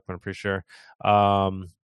be incorrect, but I'm pretty sure. And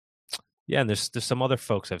there's some other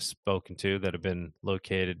folks I've spoken to that have been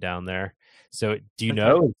located down there. So do you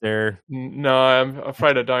know? Is there? No, I'm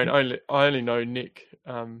afraid I don't. I only know Nick.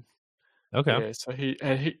 Okay.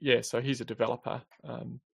 Yeah, so he's a developer.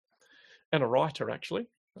 And a writer, actually.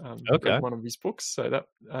 Read one of his books. So that,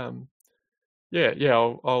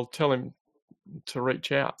 I'll tell him to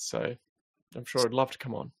reach out. So I'm sure I'd love to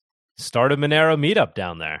come on. Start a Monero meetup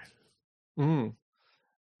down there.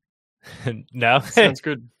 No? Sounds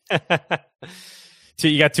good. So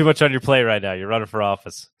you got too much on your plate right now. You're running for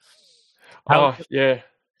office. Yeah.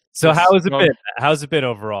 So how has it been? How's it been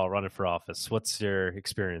overall running for office? What's your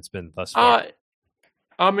experience been thus far?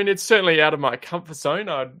 I mean, it's certainly out of my comfort zone.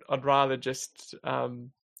 I'd rather just,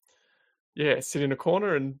 sit in a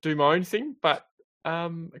corner and do my own thing. But I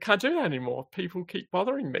can't do that anymore. People keep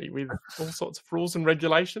bothering me with all sorts of rules and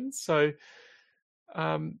regulations. So,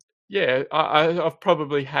 I've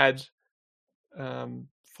probably had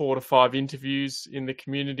 4 to 5 interviews in the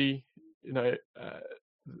community. The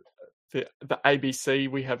ABC,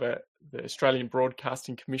 we have the Australian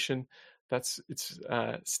Broadcasting Commission. It's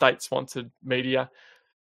state-sponsored media.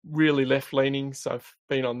 Really left-leaning, so I've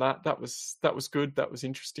been on that. That was good. That was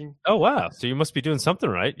interesting. Oh wow! So you must be doing something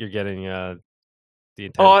right. You're getting the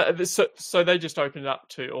entire. So they just opened it up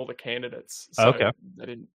to all the candidates. So they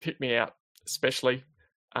didn't pick me out especially,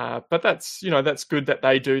 but that's good that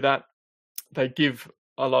they do that. They give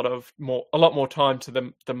a lot more time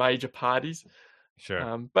to the major parties.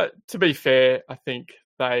 Sure. But to be fair, I think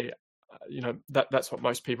they, that's what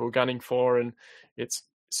most people are gunning for, and it's.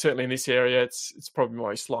 Certainly in this area, it's probably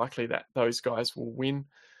most likely that those guys will win.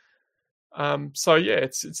 It's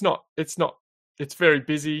very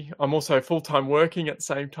busy. I'm also full-time working at the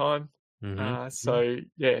same time. It's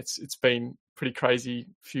been pretty crazy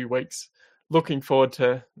few weeks. Looking forward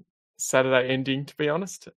to Saturday ending, to be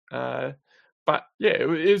honest.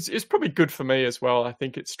 It's probably good for me as well. I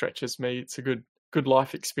think it stretches me. It's a good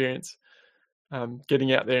life experience.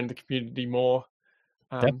 Getting out there in the community more.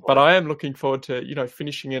 But I am looking forward to,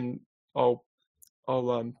 finishing, and I'll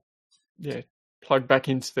plug back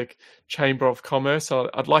into the Chamber of Commerce.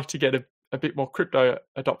 I'd like to get a bit more crypto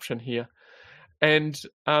adoption here. And,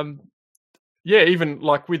 even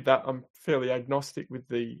like with that, I'm fairly agnostic with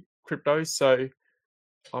the crypto. So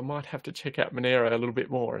I might have to check out Monero a little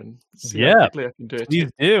bit more and see how quickly I can do it.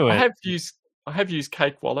 Please do. I have used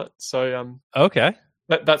Cake Wallet. So okay.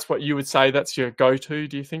 That's what you would say. That's your go-to,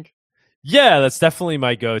 do you think? Yeah, that's definitely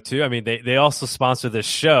my go-to. I mean, they also sponsor this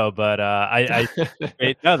show, but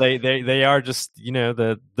they are just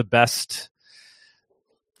the best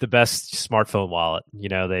smartphone wallet.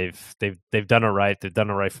 They've done it right. They've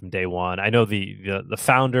done it right from day one. I know the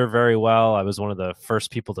founder very well. I was one of the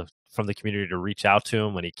first people from the community to reach out to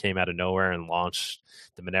him when he came out of nowhere and launched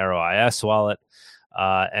the Monero IS wallet.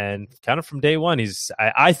 And kind of from day one,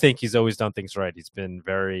 I think he's always done things right. He's been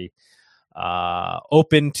very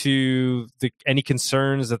open to any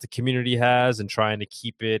concerns that the community has and trying to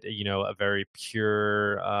keep it, a very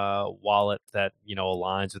pure wallet that,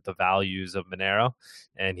 aligns with the values of Monero.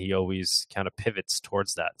 And he always kind of pivots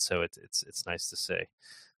towards that. So it's nice to see.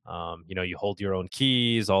 You hold your own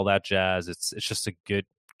keys, all that jazz. It's just a good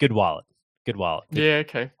wallet. Good wallet. Yeah.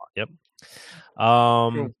 Okay. Yep.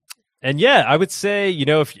 Cool. And yeah, I would say,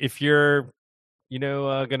 if you're,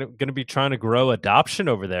 gonna be trying to grow adoption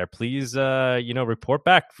over there, please, report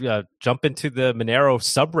back. Jump into the Monero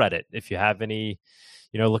subreddit if you have any,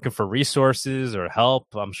 looking for resources or help.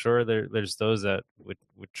 I'm sure there's those that would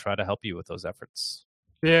try to help you with those efforts.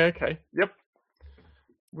 Yeah. Okay. Yep.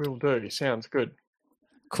 Will do. Sounds good.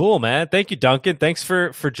 Cool, man. Thank you, Duncan. Thanks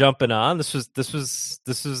for jumping on. This was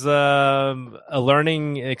a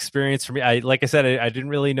learning experience for me. Like I said, I didn't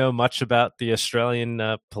really know much about the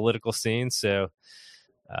Australian political scene, so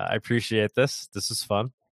I appreciate this. This is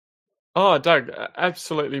fun. Oh, Doug,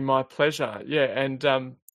 absolutely my pleasure. Yeah,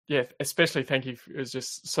 and especially thank you. It was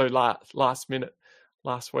just so last minute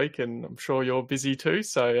last week, and I'm sure you're busy too.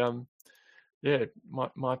 So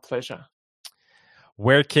my pleasure.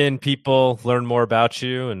 Where can people learn more about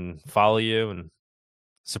you and follow you and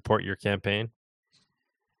support your campaign?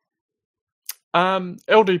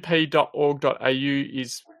 ldp.org.au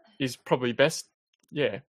is probably best,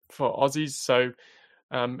 for Aussies. So,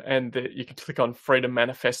 and you can click on Freedom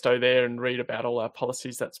Manifesto there and read about all our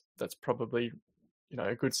policies. That's probably,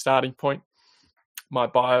 a good starting point. My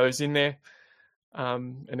bio's in there,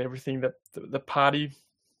 and everything that the party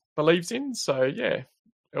believes in. So, yeah.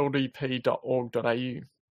 ldp.org.au.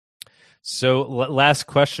 So last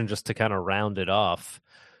question, just to kind of round it off.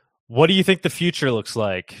 What do you think the future looks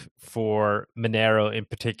like for Monero in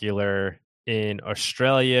particular in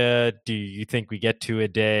Australia? Do you think we get to a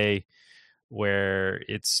day where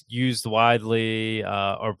it's used widely,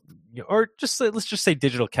 or just let's just say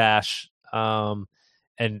digital cash, and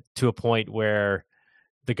to a point where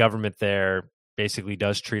the government there basically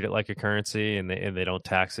does treat it like a currency and they don't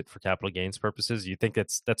tax it for capital gains purposes? Do you think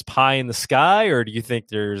that's pie in the sky, or do you think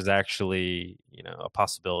there's actually, a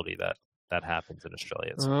possibility that happens in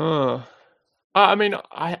Australia? I mean,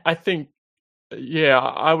 I think,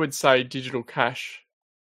 I would say digital cash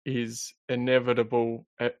is inevitable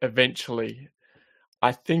eventually.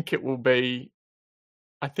 I think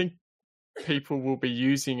people will be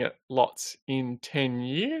using it lots in 10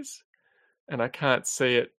 years, and I can't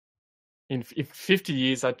see it in 50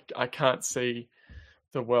 years. I can't see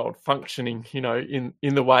the world functioning, in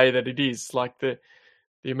the way that it is. Like the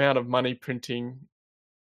amount of money printing,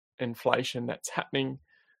 inflation that's happening,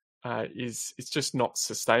 it's just not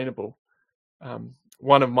sustainable.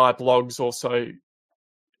 One of my blogs also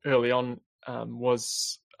early on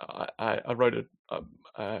was I wrote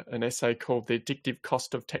an essay called "The Addictive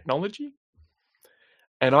Cost of Technology,"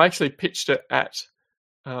 and I actually pitched it at.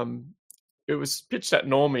 It was pitched at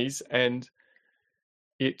normies, and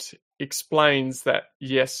it explains that,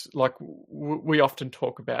 yes, like we often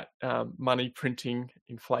talk about money printing,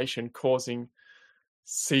 inflation causing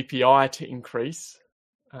CPI to increase,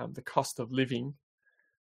 the cost of living.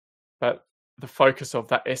 But the focus of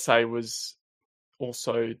that essay was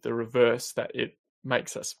also the reverse, that it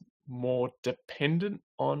makes us more dependent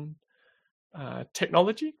on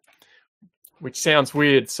technology, which sounds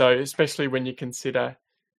weird. So especially when you consider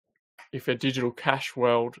if a digital cash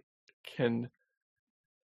world can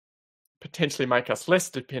potentially make us less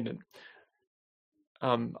dependent.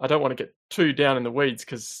 I don't want to get too down in the weeds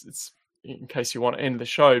because it's in case you want to end the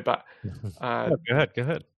show, but go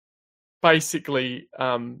ahead. Basically,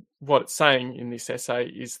 what it's saying in this essay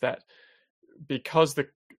is that because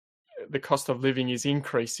the cost of living is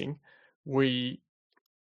increasing, we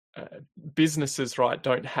businesses, right,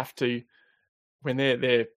 don't have to, when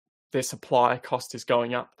their supply cost is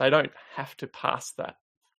going up, they don't have to pass that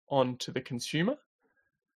on to the consumer.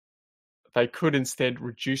 They could instead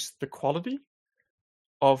reduce the quality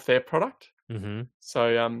of their product. Mm-hmm.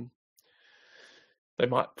 So they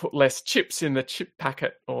might put less chips in the chip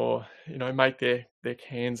packet, or make their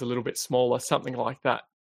cans a little bit smaller, something like that.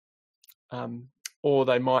 Or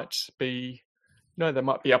they might be, they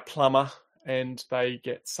might be a plumber and they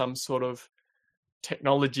get some sort of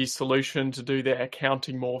technology solution to do their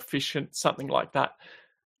accounting more efficient, something like that.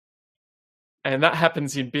 And that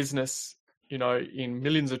happens in business, in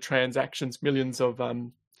millions of transactions, millions of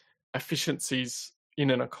efficiencies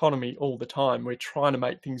in an economy all the time. We're trying to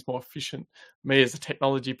make things more efficient. Me as a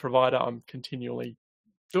technology provider, I'm continually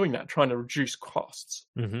doing that, trying to reduce costs.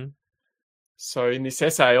 Mm-hmm. So in this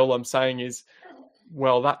essay, all I'm saying is,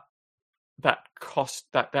 well, that cost,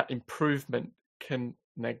 that improvement can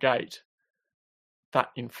negate that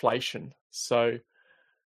inflation. So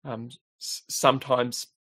sometimes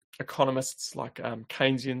economists like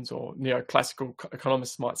Keynesians or neoclassical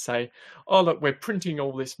economists might say, oh, look, we're printing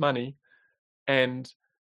all this money and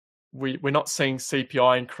we're not seeing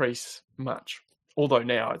CPI increase much, although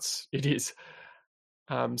now it is.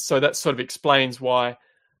 So that sort of explains why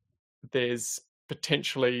there's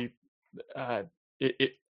potentially,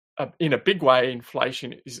 in a big way,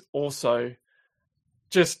 inflation is also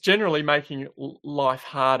just generally making life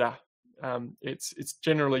harder. It's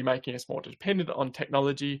generally making us more dependent on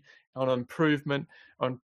technology, on improvement,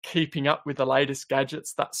 on keeping up with the latest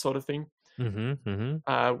gadgets, that sort of thing.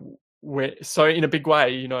 So in a big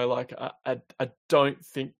way, I don't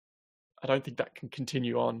think that can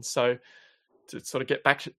continue on. So to sort of get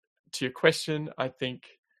back to your question, I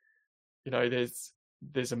think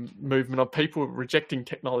there's a movement of people rejecting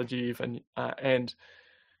technology even, and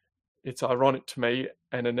it's ironic to me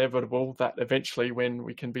and inevitable that eventually, when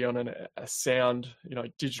we can be on a sound,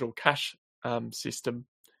 digital cash system,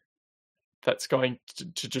 that's going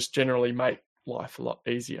to just generally make life a lot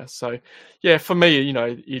easier. So, yeah, for me,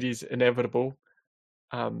 it is inevitable,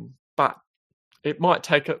 but it might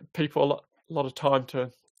take people a lot of time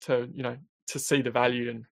to see the value.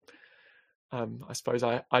 And I suppose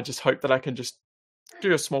I just hope that I can just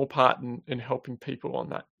do a small part in helping people on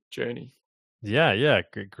that journey. Yeah,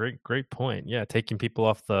 great point. Yeah, taking people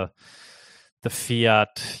off the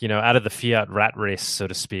fiat, out of the fiat rat race, so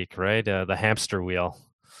to speak, right? The hamster wheel.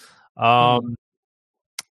 I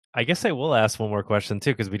guess I will ask one more question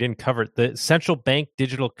too, because we didn't cover it. The central bank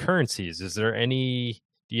digital currencies. Do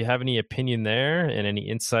you have any opinion there and any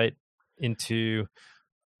insight into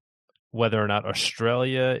whether or not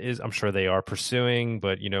Australia is? I'm sure they are pursuing,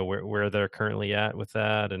 but where they're currently at with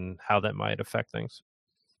that and how that might affect things.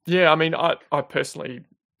 Yeah, I mean, I personally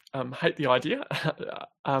hate the idea.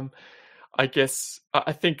 I guess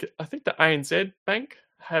I think the ANZ Bank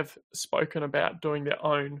have spoken about doing their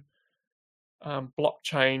own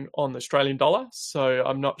blockchain on the Australian dollar. So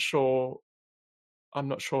I'm not sure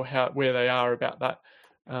where they are about that.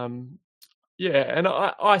 Yeah, and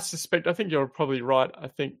I suspect, I think you're probably right. I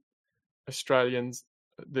think Australians,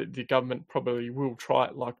 the government probably will try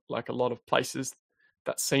it like a lot of places.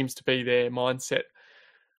 That seems to be their mindset.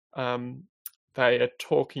 They are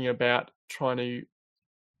talking about trying to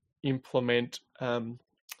implement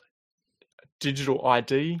digital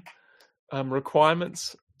ID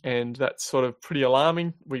requirements, and that's sort of pretty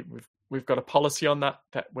alarming. We've got a policy on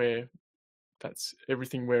that's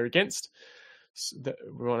everything we're against. So that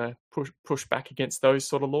we want to push back against those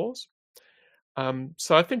sort of laws.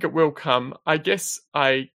 So I think it will come. I guess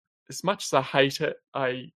as much as I hate it,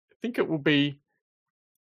 I think it will be.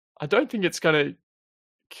 I don't think it's going to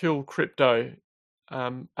kill crypto.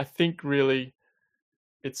 I think really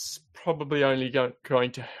it's probably only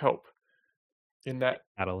going to help in that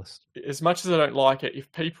catalyst. As much as I don't like it, if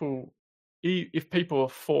people are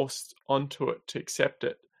forced onto it to accept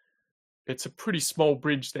it, it's a pretty small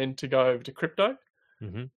bridge then to go over to crypto.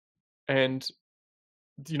 Mm-hmm. And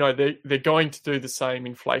they're going to do the same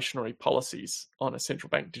inflationary policies on a central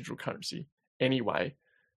bank digital currency anyway.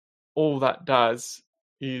 All that does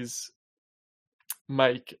is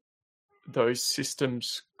make those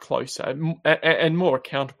systems closer and more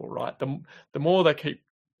accountable, right? The more they keep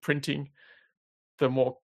printing,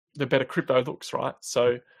 the better crypto looks, right?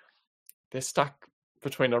 So they're stuck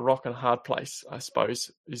between a rock and a hard place, I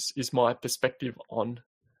suppose, is my perspective on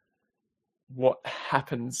what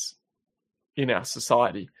happens in our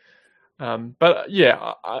society. But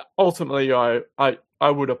yeah, ultimately, I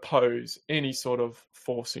would oppose any sort of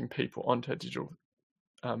forcing people onto digital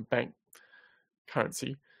bank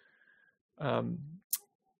currency.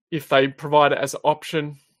 If they provide it as an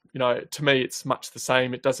option, to me, it's much the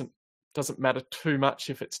same. It doesn't matter too much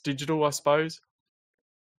if it's digital, I suppose.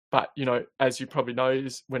 But as you probably know,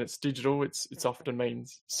 when it's digital, it's often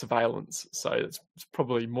means surveillance. So it's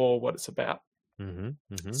probably more what it's about. Mm-hmm,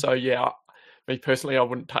 mm-hmm. So yeah, me personally, I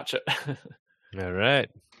wouldn't touch it. All right.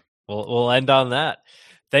 We'll end on that.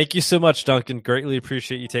 Thank you so much, Duncan. Greatly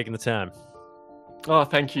appreciate you taking the time. Oh,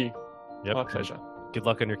 thank you. Yep. My pleasure. Good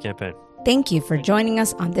luck on your campaign. Thank you for joining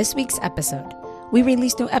us on this week's episode. We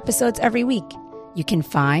release new episodes every week. You can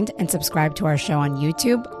find and subscribe to our show on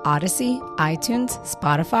YouTube, Odyssey, iTunes,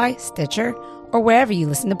 Spotify, Stitcher, or wherever you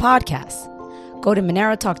listen to podcasts. Go to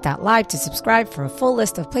MoneroTalk.live to subscribe for a full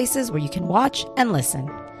list of places where you can watch and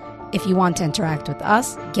listen. If you want to interact with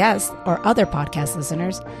us, guests, or other podcast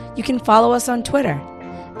listeners, you can follow us on Twitter.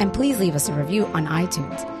 And please leave us a review on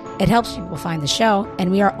iTunes. It helps people find the show,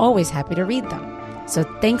 and we are always happy to read them. So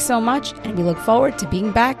thanks so much, and we look forward to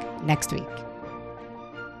being back next week.